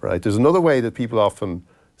be. Right. There's another way that people often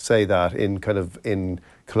say that in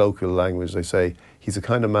colloquial language. They say he's the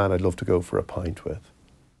kind of man I'd love to go for a pint with.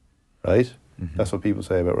 Right? Mm-hmm. That's what people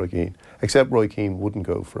say about Roy Keane. Except Roy Keane wouldn't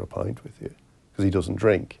go for a pint with you because he doesn't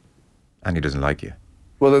drink. And he doesn't like you.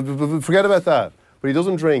 Well, forget about that. But he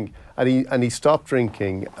doesn't drink, and he stopped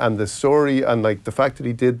drinking, and the story and like the fact that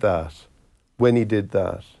he did that, when he did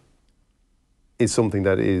that, is something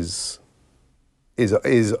that is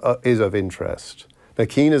of interest. Now,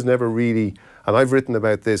 Keane has never really, and I've written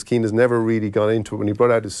about this, Keane has never really gone into it. When he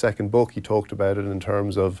brought out his second book, he talked about it in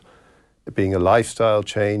terms of it being a lifestyle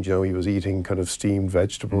change. He was eating kind of steamed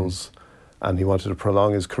vegetables, and he wanted to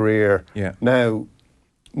prolong his career. Yeah. Now,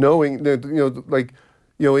 knowing,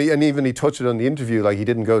 and even he touched it on the interview. Like, he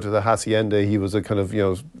didn't go to the hacienda. He was a kind of, he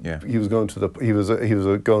was going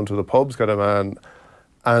to going to the pubs kind of man,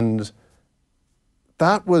 and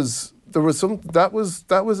that was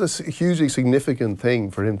a hugely significant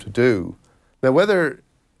thing for him to do. Now, whether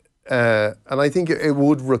and I think it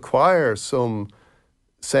would require some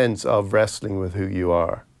sense of wrestling with who you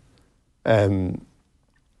are.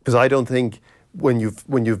 Because I don't think when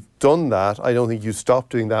you've done that, I don't think you stop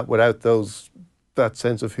doing that without that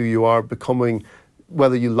sense of who you are becoming,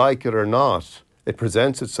 whether you like it or not, it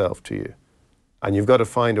presents itself to you. And you've got to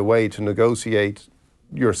find a way to negotiate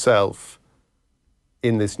yourself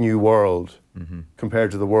in this new world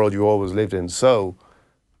compared to the world you always lived in. So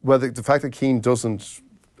whether the fact that Keane doesn't,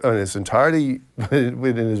 and it's entirely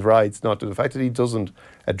within his rights not to, the fact that he doesn't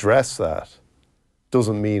address that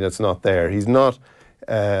doesn't mean it's not there. He's not.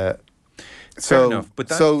 Fair enough, but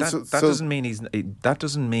that doesn't mean that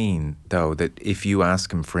doesn't mean though that if you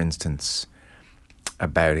ask him, for instance,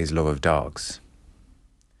 about his love of dogs,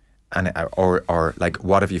 and or like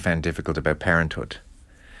what have you found difficult about parenthood,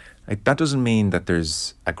 like, that doesn't mean that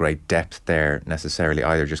there's a great depth there necessarily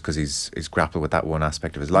either, just because he's grappled with that one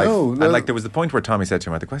aspect of his life. No. And like there was the point where Tommy said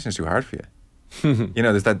to him, "The question is too hard for you." You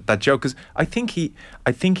know, there's that joke, because I think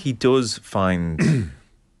he does find.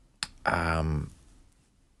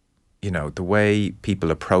 You know, the way people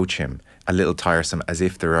approach him a little tiresome, as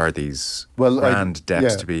if there are these grand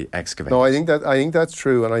depths to be excavated. No, I think that's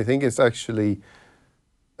true, and I think it's actually,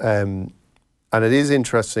 and it is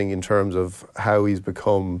interesting in terms of how he's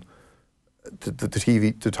become,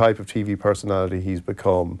 the type of TV personality he's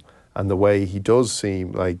become, and the way he does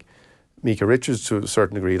seem like Micah Richards to a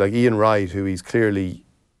certain degree, like Ian Wright, who he's clearly,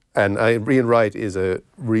 and Ian Wright is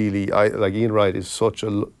Ian Wright is such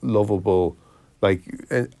a lovable, like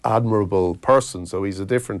an admirable person. So he's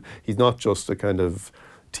not just a kind of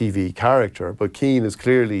TV character, but Keane has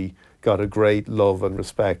clearly got a great love and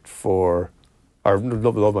respect for, or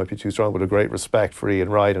love might be too strong, but a great respect for Ian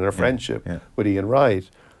Wright and a friendship with Ian Wright,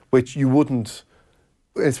 which you wouldn't,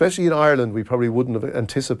 especially in Ireland, we probably wouldn't have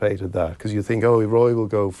anticipated that, because you think, oh, Roy will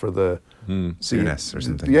go for the Souness or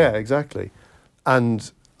something. Yeah, exactly.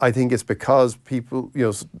 And I think it's because people, you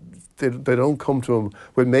know, they don't come to him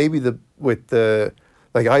with maybe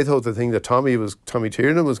like I thought the thing that Tommy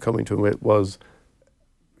Tiernan was coming to him with was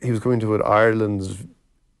he was coming to with Ireland's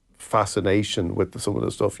fascination with some of the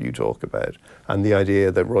stuff you talk about, and the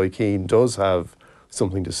idea that Roy Keane does have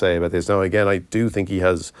something to say about this. Now again, I do think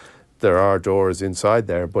there are doors inside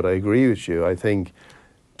there, but I agree with you. I think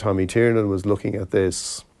Tommy Tiernan was looking at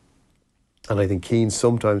this, and I think Keane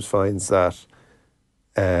sometimes finds that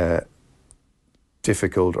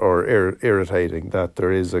difficult or irritating, that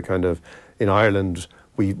there is a kind of, in Ireland,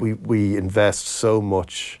 we invest so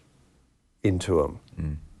much into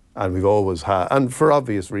him, and we've always had, and for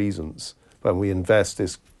obvious reasons, when we invest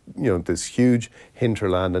this, you know, this huge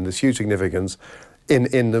hinterland and this huge significance in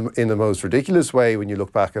the most ridiculous way. When you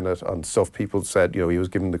look back on it, on stuff people said, you know, he was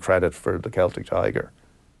given the credit for the Celtic Tiger.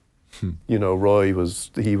 You know, Roy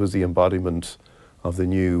was the embodiment of the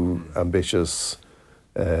new ambitious,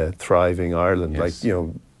 thriving Ireland, like, you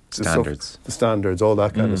know, the standards, all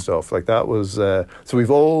that kind of stuff. Like that was so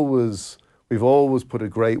we've always put a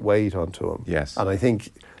great weight onto him. Yes, and I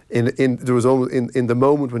think there was almost in the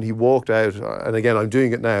moment when he walked out, and again I'm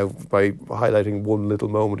doing it now by highlighting one little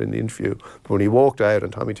moment in the interview. But when he walked out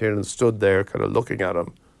and Tommy Tiernan stood there, kind of looking at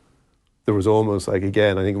him, there was almost like,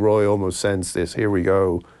 again, I think Roy almost sensed this. Here we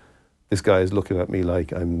go. This guy is looking at me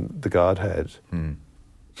like I'm the Godhead.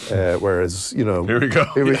 Whereas, you know, here we go.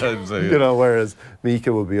 You know, whereas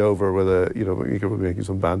Micah will be over with Micah will be making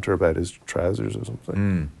some banter about his trousers or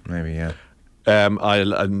something. Maybe, yeah.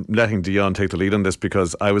 I'm letting Dion take the lead on this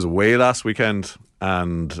because I was away last weekend,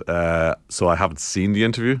 and so I haven't seen the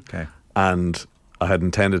interview. Okay. And I had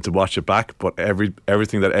intended to watch it back, but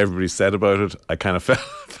everything that everybody said about it, I kind of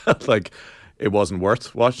felt like it wasn't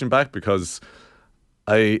worth watching back, because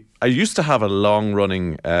I used to have a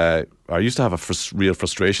long-running, I used to have a real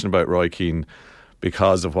frustration about Roy Keane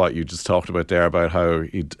because of what you just talked about there, about how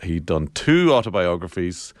he'd done 2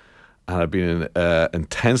 autobiographies and had been an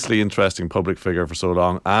intensely interesting public figure for so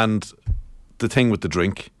long, and the thing with the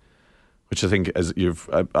drink, which I think is you've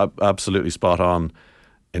absolutely spot on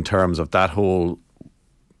in terms of that whole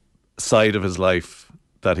side of his life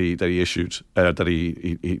that he issued, that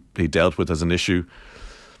he dealt with as an issue.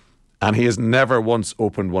 And he has never once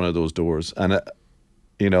opened one of those doors. And,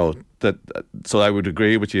 you know, so I would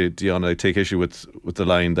agree with you, Dion. I take issue with the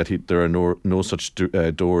line that there are no such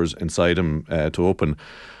doors inside him to open.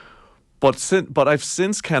 But I've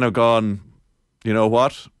since kind of gone, you know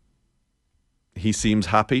what? He seems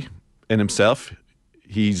happy in himself.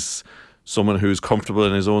 He's someone who's comfortable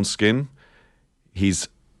in his own skin. He's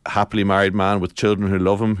a happily married man with children who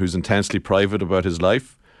love him, who's intensely private about his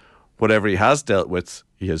life. Whatever he has dealt with,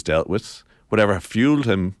 he has dealt with. Whatever fueled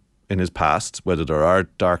him in his past, whether there are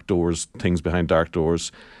dark doors, things behind dark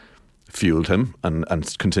doors, fueled him and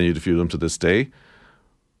continue to fuel him to this day.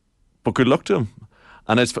 but good luck to him.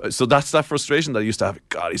 And so that's that frustration that I used to have.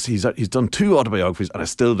 God, he's done 2 autobiographies, and I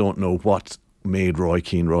still don't know what made Roy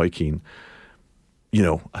Keane. You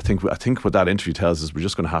know, I think what that interview tells us, we're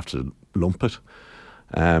just going to have to lump it.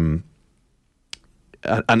 And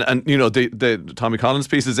you know, the Tommy Collins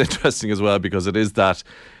piece is interesting as well, because it is that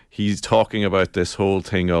he's talking about this whole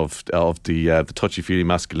thing of the touchy-feely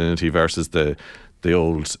masculinity versus the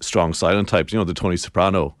old strong silent types. You know, the Tony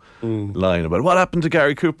Soprano line about what happened to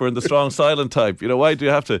Gary Cooper and the strong silent type. You know, why do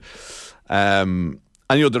you have to? And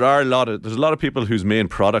you know, there's a lot of people whose main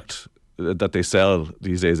product that they sell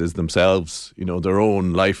these days is themselves. You know, their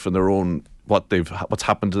own life and their own what's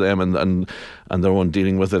happened to them and their own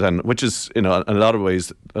dealing with it, and which is, you know, in a lot of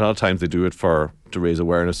ways, a lot of times they do it to raise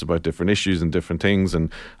awareness about different issues and different things,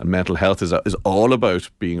 and mental health is all about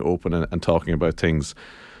being open and talking about things.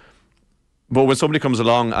 But when somebody comes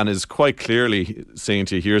along and is quite clearly saying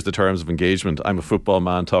to you, here's the terms of engagement, I'm a football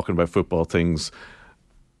man talking about football things,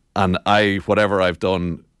 and whatever I've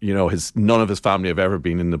done, you know, none of his family have ever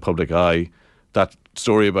been in the public eye. That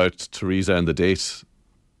story about Teresa and the date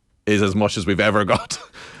is as much as we've ever got.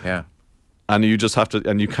 Yeah. And you just have to,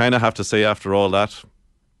 and you kind of have to say after all that,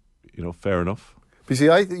 you know, fair enough. You see,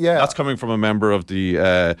 that's coming from a member of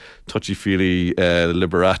the touchy-feely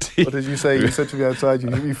Liberati. What did you say? You said to me outside,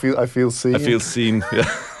 I feel seen. I feel seen, yeah.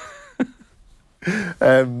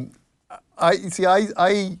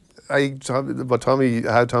 What Tommy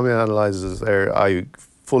analyses there, I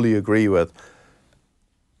fully agree with.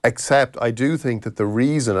 Except I do think that the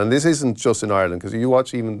reason, and this isn't just in Ireland, because you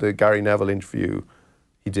watch even the Gary Neville interview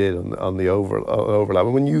he did on the overlap,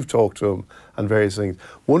 and when you've talked to him and various things,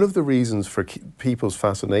 one of the reasons for people's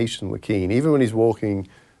fascination with Keane, even when he's walking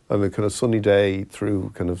on a kind of sunny day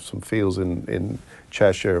through kind of some fields in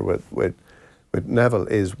Cheshire with Neville,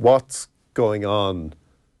 is what's going on,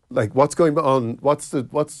 like what's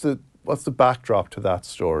the backdrop to that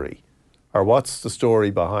story, or what's the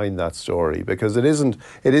story behind that story? Because it isn't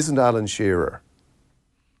Alan Shearer.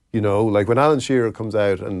 You know, like when Alan Shearer comes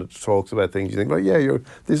out and talks about things, you think, well, yeah,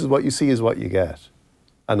 this is what you see is what you get,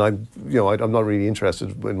 and I'm not really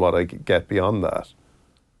interested in what I get beyond that.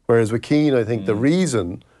 Whereas with Keane, I think the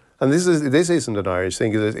reason, and this isn't an Irish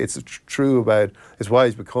thing, it's true about, it's why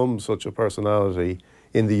he's become such a personality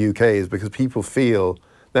in the UK, is because people feel,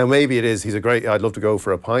 now maybe it is, I'd love to go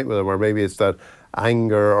for a pint with him, or maybe it's that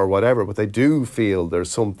anger or whatever, but they do feel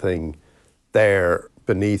there's something there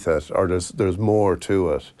beneath it, or there's more to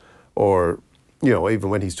it, or, you know, even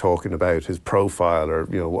when he's talking about his profile, or,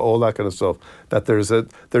 you know, all that kind of stuff, that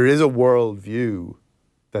there is a world view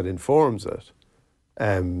that informs it.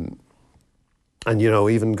 And, you know,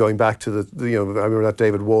 even going back to the you know, I remember that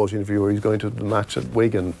David Walsh interview where he's going to the match at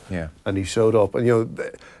Wigan, and he showed up, and, you know,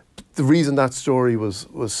 the reason that story was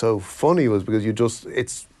so funny was because you're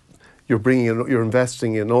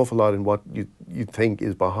investing an awful lot in what you think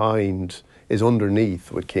is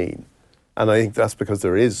underneath with Keane. And I think that's because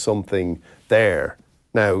there is something there.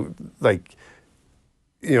 Now, like,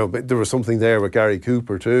 you know, but there was something there with Gary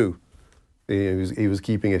Cooper too. He was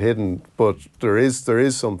keeping it hidden, but there is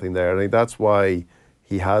something there. I think that's why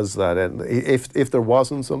he has that. And if there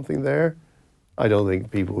wasn't something there, I don't think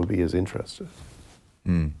people would be as interested.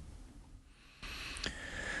 You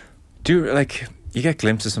get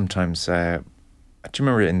glimpses sometimes. Do you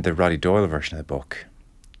remember in the Roddy Doyle version of the book?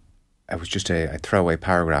 It was just a throwaway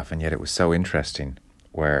paragraph, and yet it was so interesting,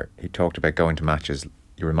 where he talked about going to matches.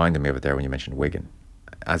 You reminded me of it there when you mentioned Wigan.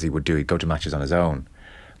 As he would do, he'd go to matches on his own.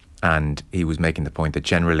 And he was making the point that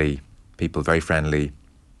generally people are very friendly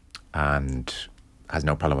and has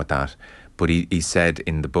no problem with that. But he said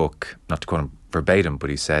in the book, not to quote him verbatim, but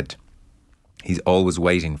he said he's always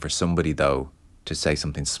waiting for somebody, though, to say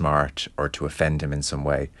something smart or to offend him in some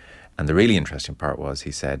way. And the really interesting part was,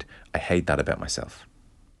 he said, I hate that about myself.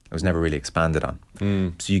 It was never really expanded on.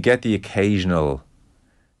 So you get the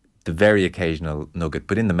very occasional nugget,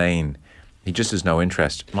 but in the main, he just has no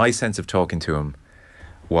interest. My sense of talking to him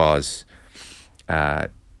was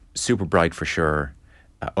super bright for sure,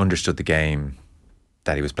 understood the game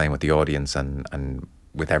that he was playing with the audience and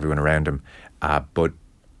with everyone around him. But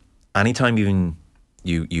anytime even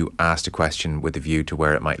you asked a question with a view to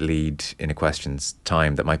where it might lead in a question's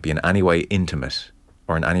time that might be in any way intimate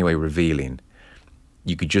or in any way revealing,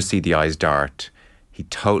 you could just see the eyes dart. He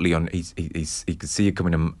totally, he could see it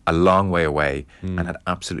coming a long way away and had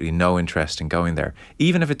absolutely no interest in going there.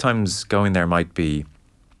 Even if at times going there might be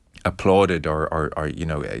applauded or you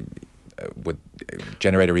know, would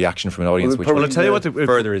generate a reaction from an audience, which I'll tell you what,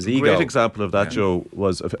 further his ego. A great example of that, Joe,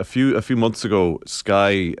 was a few months ago.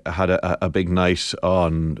 Sky had a big night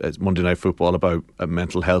on Monday Night Football about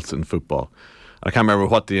mental health in football, I can't remember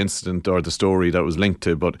what the incident or the story that was linked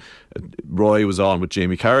to, but Roy was on with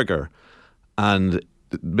Jamie Carragher, and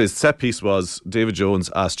the set piece was David Jones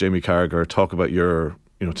asked Jamie Carragher to talk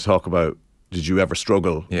about did you ever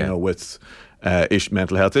struggle with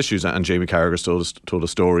mental health issues, and Jamie Carragher told a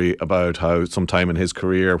story about how sometime in his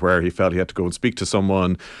career where he felt he had to go and speak to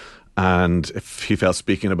someone, and if he felt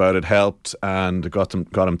speaking about it helped and it got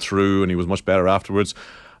him through, and he was much better afterwards.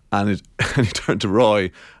 And he turned to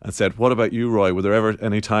Roy and said, "What about you, Roy? Were there ever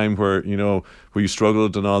any time where you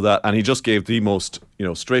struggled and all that?" And he just gave the most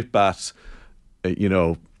straight bat,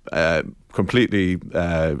 completely.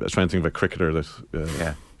 I was trying to think of a cricketer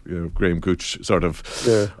that. Graham Gooch sort of.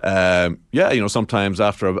 Sometimes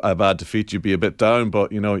after a bad defeat you'd be a bit down,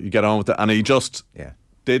 but you get on with it, and he just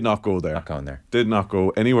did not go there. Not going there. Did not go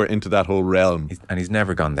anywhere into that whole realm. He's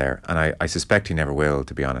never gone there, and I suspect he never will,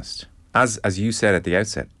 to be honest. As you said at the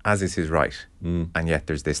outset, as is his right, and yet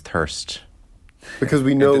there's this thirst. Because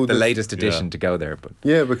we know the latest edition to go there, but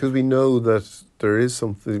because we know that there is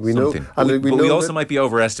something. We know, and we also might be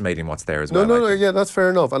overestimating what's there as well. No, that's fair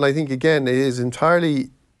enough. And I think again, it is entirely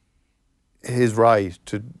his right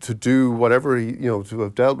to do whatever to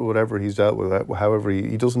have dealt with whatever he's dealt with. However,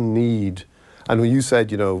 he doesn't need. And when you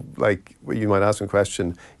said, like you might ask him a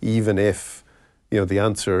question, even if. The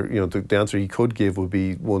answer, the answer he could give would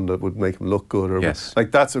be one that would make him look good, or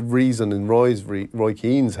like that's a reason in Roy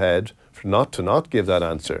Keane's head for not give that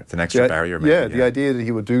answer. It's an extra barrier. Maybe, the idea that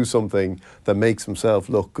he would do something that makes himself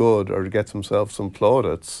look good or gets himself some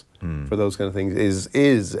plaudits for those kind of things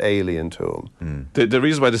is alien to him. The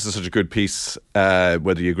reason why this is such a good piece,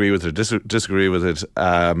 whether you agree with it or disagree with it,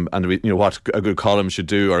 and what a good column should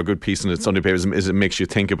do or a good piece in the Sunday papers is it makes you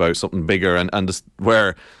think about something bigger, and this,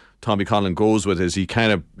 where Tommy Conlon goes with is he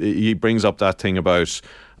brings up that thing about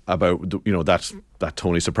that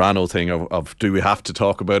Tony Soprano thing of do we have to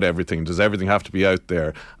talk about everything? Does everything have to be out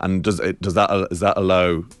there? And does that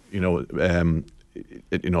allow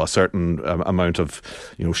a certain amount of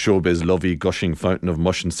showbiz lovey gushing fountain of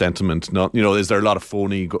mush and sentiment? Not is there a lot of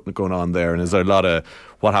phony going on there, and is there a lot of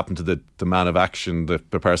what happened to the man of action, the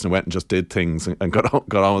person who went and just did things and got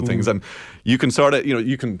on with things? And you can sort of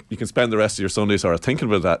you can spend the rest of your Sunday sort of thinking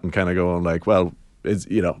about that and kind of going like, well,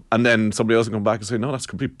 and then somebody else will come back and say, no, that's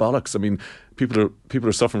complete bollocks. I mean, people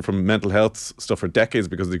are suffering from mental health stuff for decades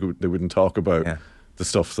because they wouldn't talk about. Yeah. The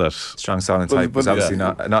stuff that Strong Silent Type was obviously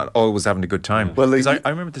not always having a good time. Well, I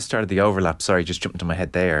remember at the start of the overlap. Sorry, just jumping to my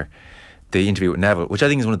head there. The interview with Neville, which I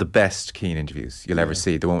think is one of the best Keane interviews you'll ever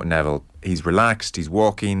see. The one with Neville, he's relaxed, he's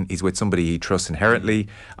walking, he's with somebody he trusts inherently.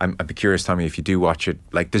 I'd be curious, Tommy, if you do watch it.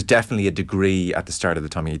 Like, there's definitely a degree at the start of the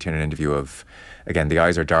Tommy Tiernan interview of, again, the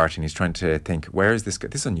eyes are darting. He's trying to think, where is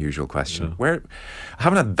this unusual question? Where I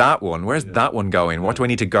haven't had that one. Where's that one going? What do I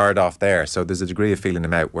need to guard off there? So there's a degree of feeling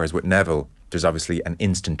him out. Whereas with Neville, there's obviously an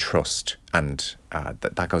instant trust, and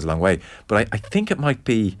that goes a long way. But I think it might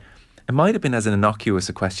have been as innocuous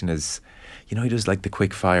a question as, he does like the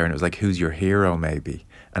quick fire, and it was like, who's your hero, maybe?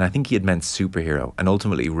 And I think he had meant superhero, and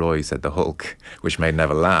ultimately Roy said the Hulk, which made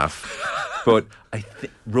Neville laugh. But I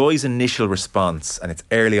think Roy's initial response, and it's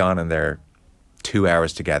early on in their 2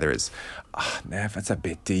 hours together, is, Nev, that's a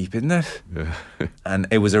bit deep, isn't it? Yeah. And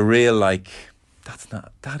it was a real no.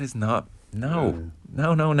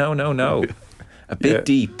 A bit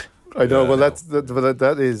deep. I know. Well,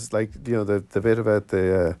 that is like the bit about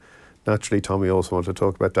the. Naturally, Tommy also wanted to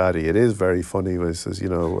talk about Daddy. It is very funny. He says, or you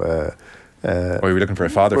were looking for a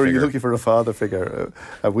father figure. Or you're looking for a father figure.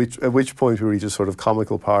 At which point were we just sort of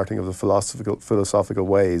comical parting of the philosophical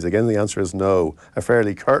ways? Again, the answer is no. A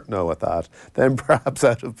fairly curt no at that. Then perhaps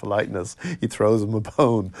out of politeness, he throws him a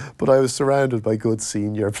bone. But I was surrounded by good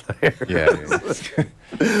senior players. Yeah.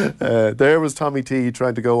 There was Tommy T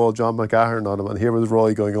trying to go all John McGahern on him, and here was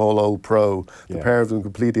Roy going all old pro. The pair of them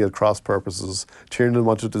completely at cross purposes. Tiernan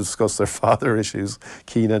wanted to discuss their father issues.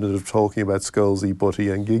 Keane ended up talking about Scholesy, Butty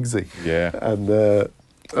and Giggsy. Yeah. And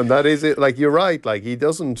that is it. Like, you're right. Like, he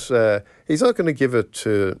doesn't. He's not going to give it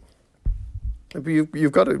to.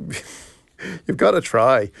 You've got to. You've got to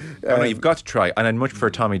try. No, you've got to try, and I'd much prefer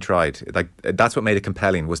Tommy tried. Like, that's what made it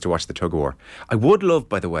compelling, was to watch the tug of war. I would love,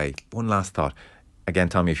 by the way, one last thought. Again,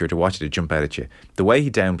 Tommy, if you were to watch it, it'd jump out at you. The way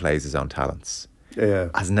he downplays his own talents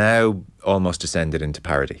has now almost descended into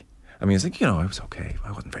parody. I mean, it's like, I was okay.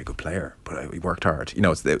 I wasn't a very good player, but we worked hard.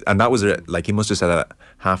 And that was like, he must have said that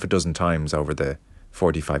half a dozen times over the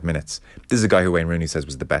 45 minutes. This is a guy who Wayne Rooney says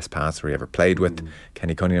was the best passer he ever played with.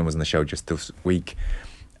 Kenny Cunningham was on the show just this week,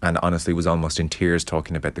 and honestly was almost in tears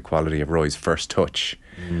talking about the quality of Roy's first touch.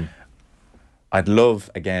 I'd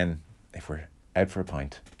love, again, if we're out for a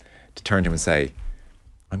pint, to turn to him and say,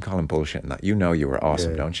 I'm calling bullshit in that. You know you were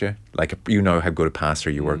awesome, Yeah. don't you? Like, you know how good a passer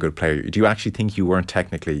you were, a good player. Do you actually think you weren't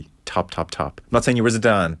technically top? I'm not saying you were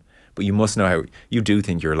Zidane, but you must know how. You do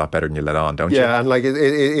think you're a lot better than you let on, don't you? Yeah, and like it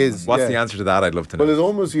is. What's yeah. the answer to that? I'd love to know. Well, it's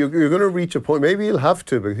almost you're going to reach a point. Maybe he'll have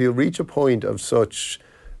to, but he'll reach a point of such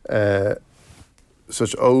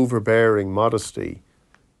overbearing modesty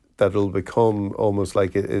that it'll become almost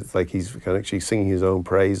like it's like he's kind of actually singing his own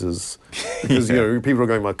praises because people are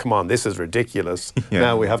going, well, come on, this is ridiculous. Yeah.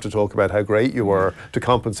 Now we have to talk about how great you were to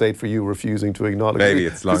compensate for you refusing to acknowledge. Maybe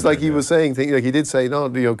it's longer, It's like he yeah. was saying things like he did say no,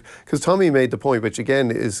 because Tommy made the point, which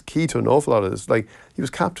again is key to an awful lot of this. Like he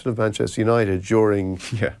was captain of Manchester United during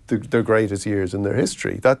their greatest years in their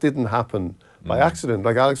history. That didn't happen by accident.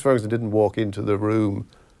 Like Alex Ferguson didn't walk into the room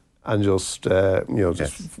and just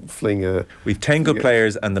fling a. We've 10 good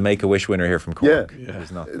players and the Make-A-Wish winner here from Cork. Yeah.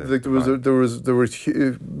 There's not there was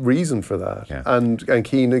reason for that, Yeah. and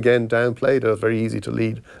Keane again downplayed it. It was very easy to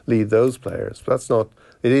lead those players, but that's not.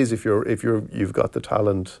 It is if you've got the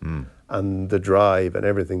talent and the drive and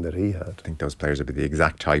everything that he had. I think those players would be the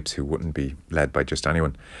exact types who wouldn't be led by just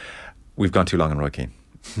anyone. We've gone too long on Roy Keane.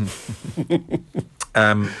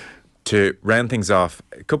 To round things off,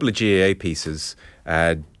 a couple of GAA pieces.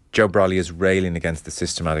 Joe Brolly is railing against the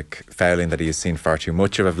systematic fouling that he has seen far too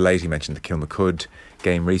much of late. He mentioned the Kilmacud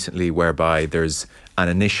game recently, whereby there's an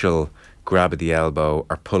initial grab at the elbow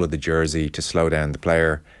or pull of the jersey to slow down the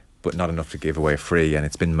player, but not enough to give away a free, and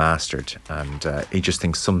it's been mastered. And he just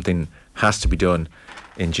thinks something has to be done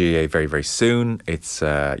in GAA very, very soon. It's,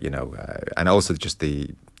 and also just the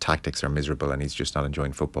tactics are miserable and he's just not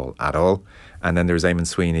enjoying football at all. And then there's Eamon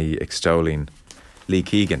Sweeney extolling Lee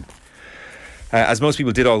Keegan. As most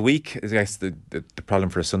people did all week, I guess the problem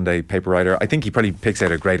for a Sunday paper writer, I think he probably picks out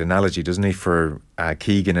a great analogy, doesn't he, for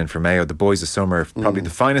Keegan and for Mayo, The Boys of Summer, probably the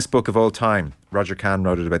finest book of all time. Roger Kahn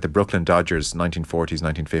wrote it about the Brooklyn Dodgers, 1940s,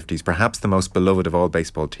 1950s, perhaps the most beloved of all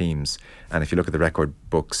baseball teams. And if you look at the record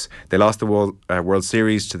books, they lost the World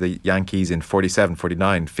Series to the Yankees in 47,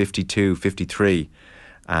 49, 52, 53.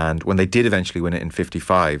 And when they did eventually win it in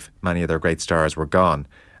 55, many of their great stars were gone.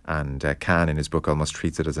 And Kahn in his book almost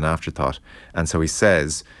treats it as an afterthought. And so he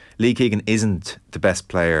says, Lee Keegan isn't the best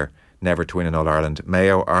player never to win an All-Ireland.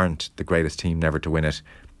 Mayo aren't the greatest team never to win it.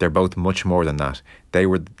 They're both much more than that. They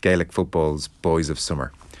were Gaelic football's boys of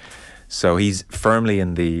summer. So he's firmly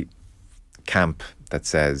in the camp that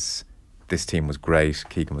says this team was great,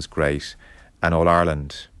 Keegan was great, and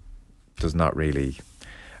All-Ireland does not really...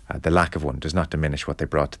 the lack of one does not diminish what they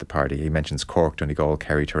brought to the party. He mentions Cork, Donegal,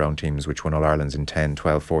 Kerry, Tyrone teams which won All-Irelands in 10,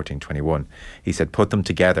 12, 14, 21. He said, put them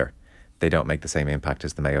together, they don't make the same impact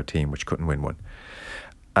as the Mayo team, which couldn't win one.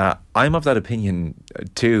 I'm of that opinion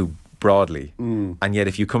too, broadly. And yet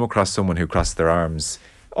if you come across someone who crosses their arms,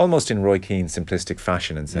 almost in Roy Keane's simplistic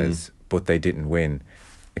fashion, and says, but they didn't win,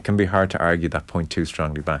 it can be hard to argue that point too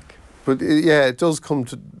strongly back. But it does come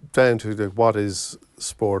down to what is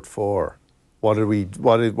sport for? What are we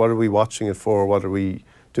watching it for? What are we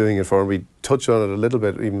doing it for? And we touched on it a little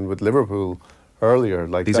bit even with Liverpool earlier.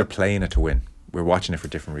 Like these are playing it to win. We're watching it for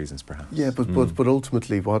different reasons, perhaps. Yeah, but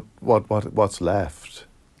ultimately, what's left?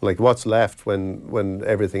 Like what's left when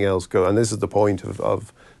everything else goes? And this is the point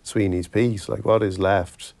of Sweeney's piece. Like what is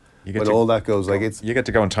left when all that goes? Like it's you get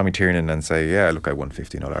to go on Tommy Tiernan and say, yeah, look, I won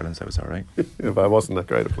 15 All-Irelands. That was all right. If I wasn't that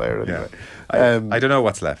great a player anyway. Yeah. I don't know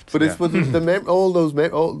what's left. But it's all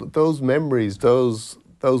those memories, those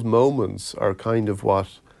moments are kind of what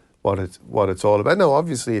it's all about. Now,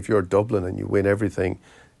 obviously, if you're Dublin and you win everything,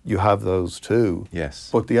 you have those too. Yes.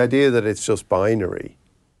 But the idea that it's just binary,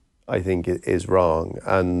 I think, is wrong,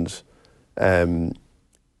 and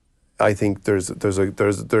I think there is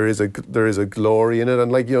a glory in it,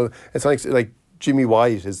 and it's like Jimmy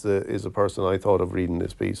White is the person I thought of reading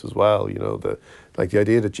this piece as well. The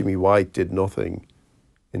idea that Jimmy White did nothing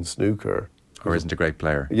in snooker, or isn't a great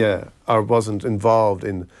player. Yeah, or wasn't involved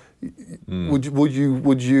in. Would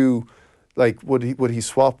he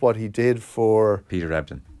swap what he did for Peter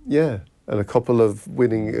Ebdon? Yeah, and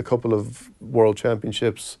winning a couple of world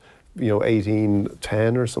championships,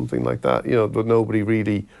 1810 or something like that, but nobody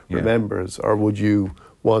really remembers. Or would you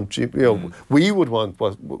want we would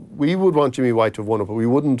want Jimmy White to have won it, but we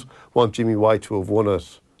wouldn't want Jimmy White to have won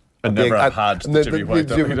it and never have had the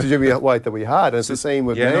Jimmy White that we had. And it's the same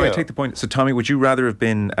with Mayo. No, I take the point. So Tommy, would you rather have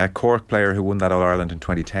been a Cork player who won that All-Ireland in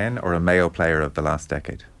 2010 or a Mayo player of the last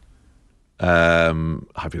decade?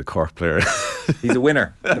 I'd be the Cork player. He's a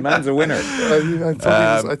winner. The man's a winner. I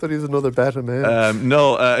thought he was another better man.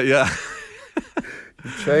 Yeah.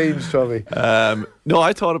 You've changed, Tommy. No, what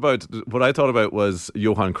I thought about was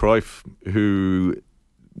Johan Cruyff, who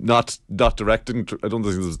not directing. I don't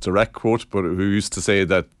think it was a direct quote, but who used to say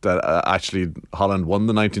that actually Holland won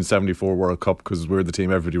the 1974 World Cup because we're the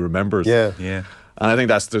team everybody remembers. Yeah. And I think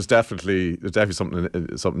there's definitely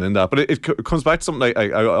something in that. But it comes back to something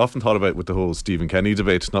I often thought about with the whole Stephen Kenny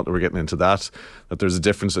debate. Not that we're getting into that there's a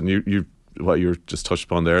difference, and you what you just touched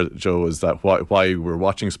upon there, Joe, is that why we're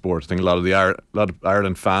watching sport. I think a lot of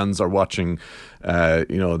Ireland fans are watching,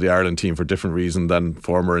 the Ireland team for different reason than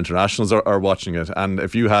former internationals are watching it. And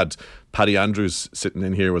if you had Paddy Andrews sitting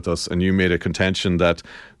in here with us, and you made a contention that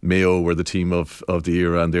Mayo were the team of the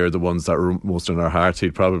era and they're the ones that were most in our hearts,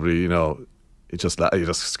 he'd probably, you just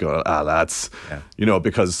go, lads,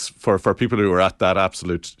 because for people who are at that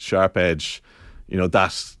absolute sharp edge,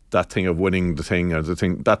 that thing of winning the thing, or the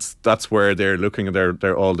thing, that's where they're looking at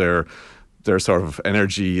their sort of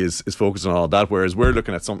energy is focused on all that. Whereas we're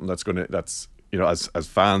looking at something that's as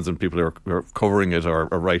fans and people who are covering it or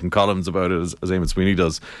writing columns about it, as Eamon Sweeney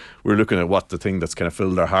does, we're looking at what the thing that's kind of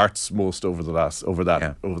filled our hearts most over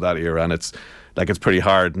that era, and it's pretty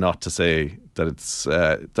hard not to say that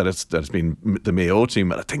it's been the Mayo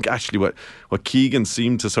team. And I think actually what Keegan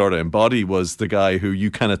seemed to sort of embody was the guy who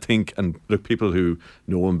you kind of think, and look, people who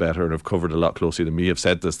know him better and have covered a lot closely than me have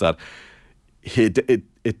said this, that it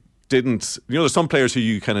didn't. There's some players who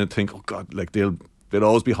you kind of think, oh God, like they'll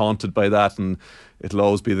always be haunted by that, and it'll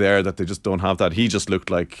always be there, that they just don't have that. He just looked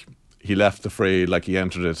like he left the fray like he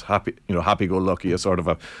entered it, happy-go-lucky, a sort of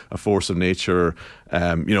a force of nature.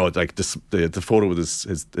 Like this, the photo with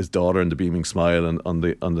his daughter and the beaming smile, and on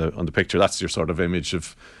the picture, that's your sort of image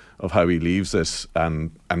of how he leaves it,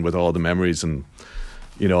 and with all the memories, and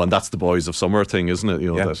and that's the Boys of Summer thing, isn't it?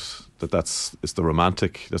 That's the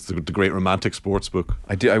romantic. That's the great romantic sports book.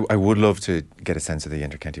 I would love to get a sense of the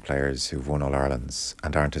inter-county players who've won All Irelands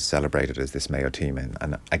and aren't as celebrated as this Mayo team.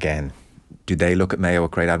 And again, do they look at Mayo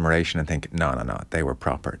with great admiration and think, no, they were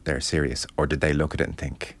proper, they're serious? Or did they look at it and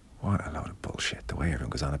think, what a load of bullshit, the way everyone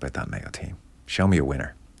goes on about that Mayo team? Show me a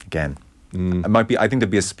winner. Again, it might be. I think there'd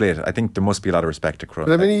be a split. I think there must be a lot of respect across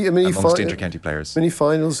amongst inter-county players. Many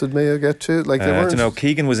finals did Mayo get to? Like they weren't. I don't know.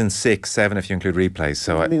 Keegan was in 6, 7 if you include replays.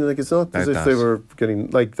 So it's not as if they were getting,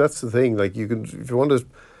 like, that's the thing. Like, you can, if you wanted.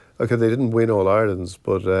 Okay, they didn't win All Irelands,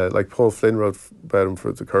 but like Paul Flynn wrote about him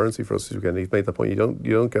for the Currency for us this weekend. He's made that point. You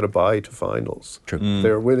don't get a bye to finals. True.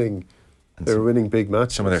 They're winning. They're winning big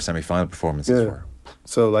matches. Some of their semi-final performances were.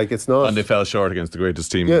 So, like, it's not. And they fell short against the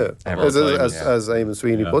greatest team. Yeah, as Eamon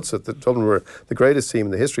Sweeney puts it, that Dublin were the greatest team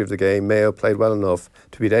in the history of the game. Mayo played well enough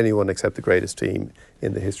to beat anyone except the greatest team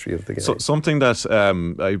in the history of the game. So, something that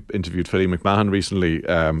I interviewed Philly McMahon recently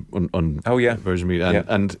on Virgin Media,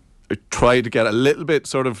 and tried to get a little bit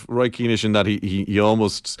sort of Roy Keane-ish in that he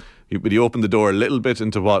opened the door a little bit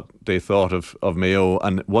into what they thought of Mayo.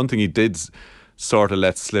 And one thing he did sort of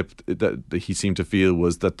let slip that he seemed to feel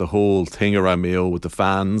was that the whole thing around Mayo with the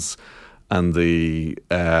fans and the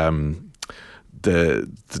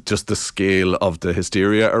just the scale of the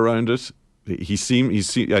hysteria around it, I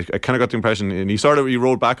kind of got the impression, and he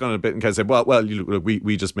rolled back on it a bit and kind of said, well, look,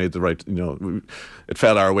 we just made the right, it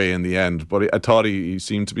fell our way in the end. But I thought he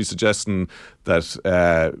seemed to be suggesting that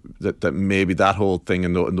that maybe that whole thing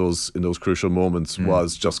in those crucial moments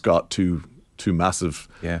was just got too massive.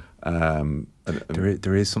 Yeah.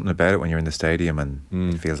 There is something about it when you're in the stadium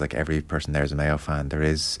and it feels like every person there is a Mayo fan.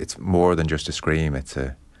 It's more than just a scream. It's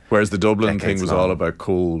a. Whereas the Dublin thing was all about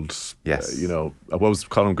cold. Yes. What was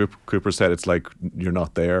Colin Cooper said? It's like you're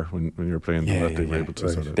not there when you're playing. They were able to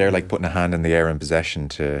sort of, they're like putting a hand in the air in possession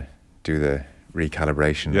to do the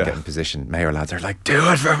recalibration and get in position. Mayo lads are like, do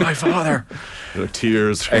it for my father. Like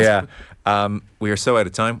tears. Yeah. We are so out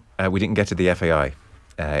of time. We didn't get to the FAI.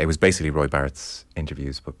 It was basically Roy Barrett's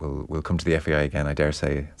interviews, but we'll come to the FAI again, I dare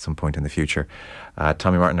say, at some point in the future.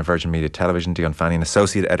 Tommy Martin of Virgin Media Television, Dion Fanning,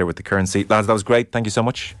 Associate Editor with The Currency. Lads, that was great. Thank you so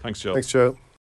much. Thanks, Joe. Thanks, Joe.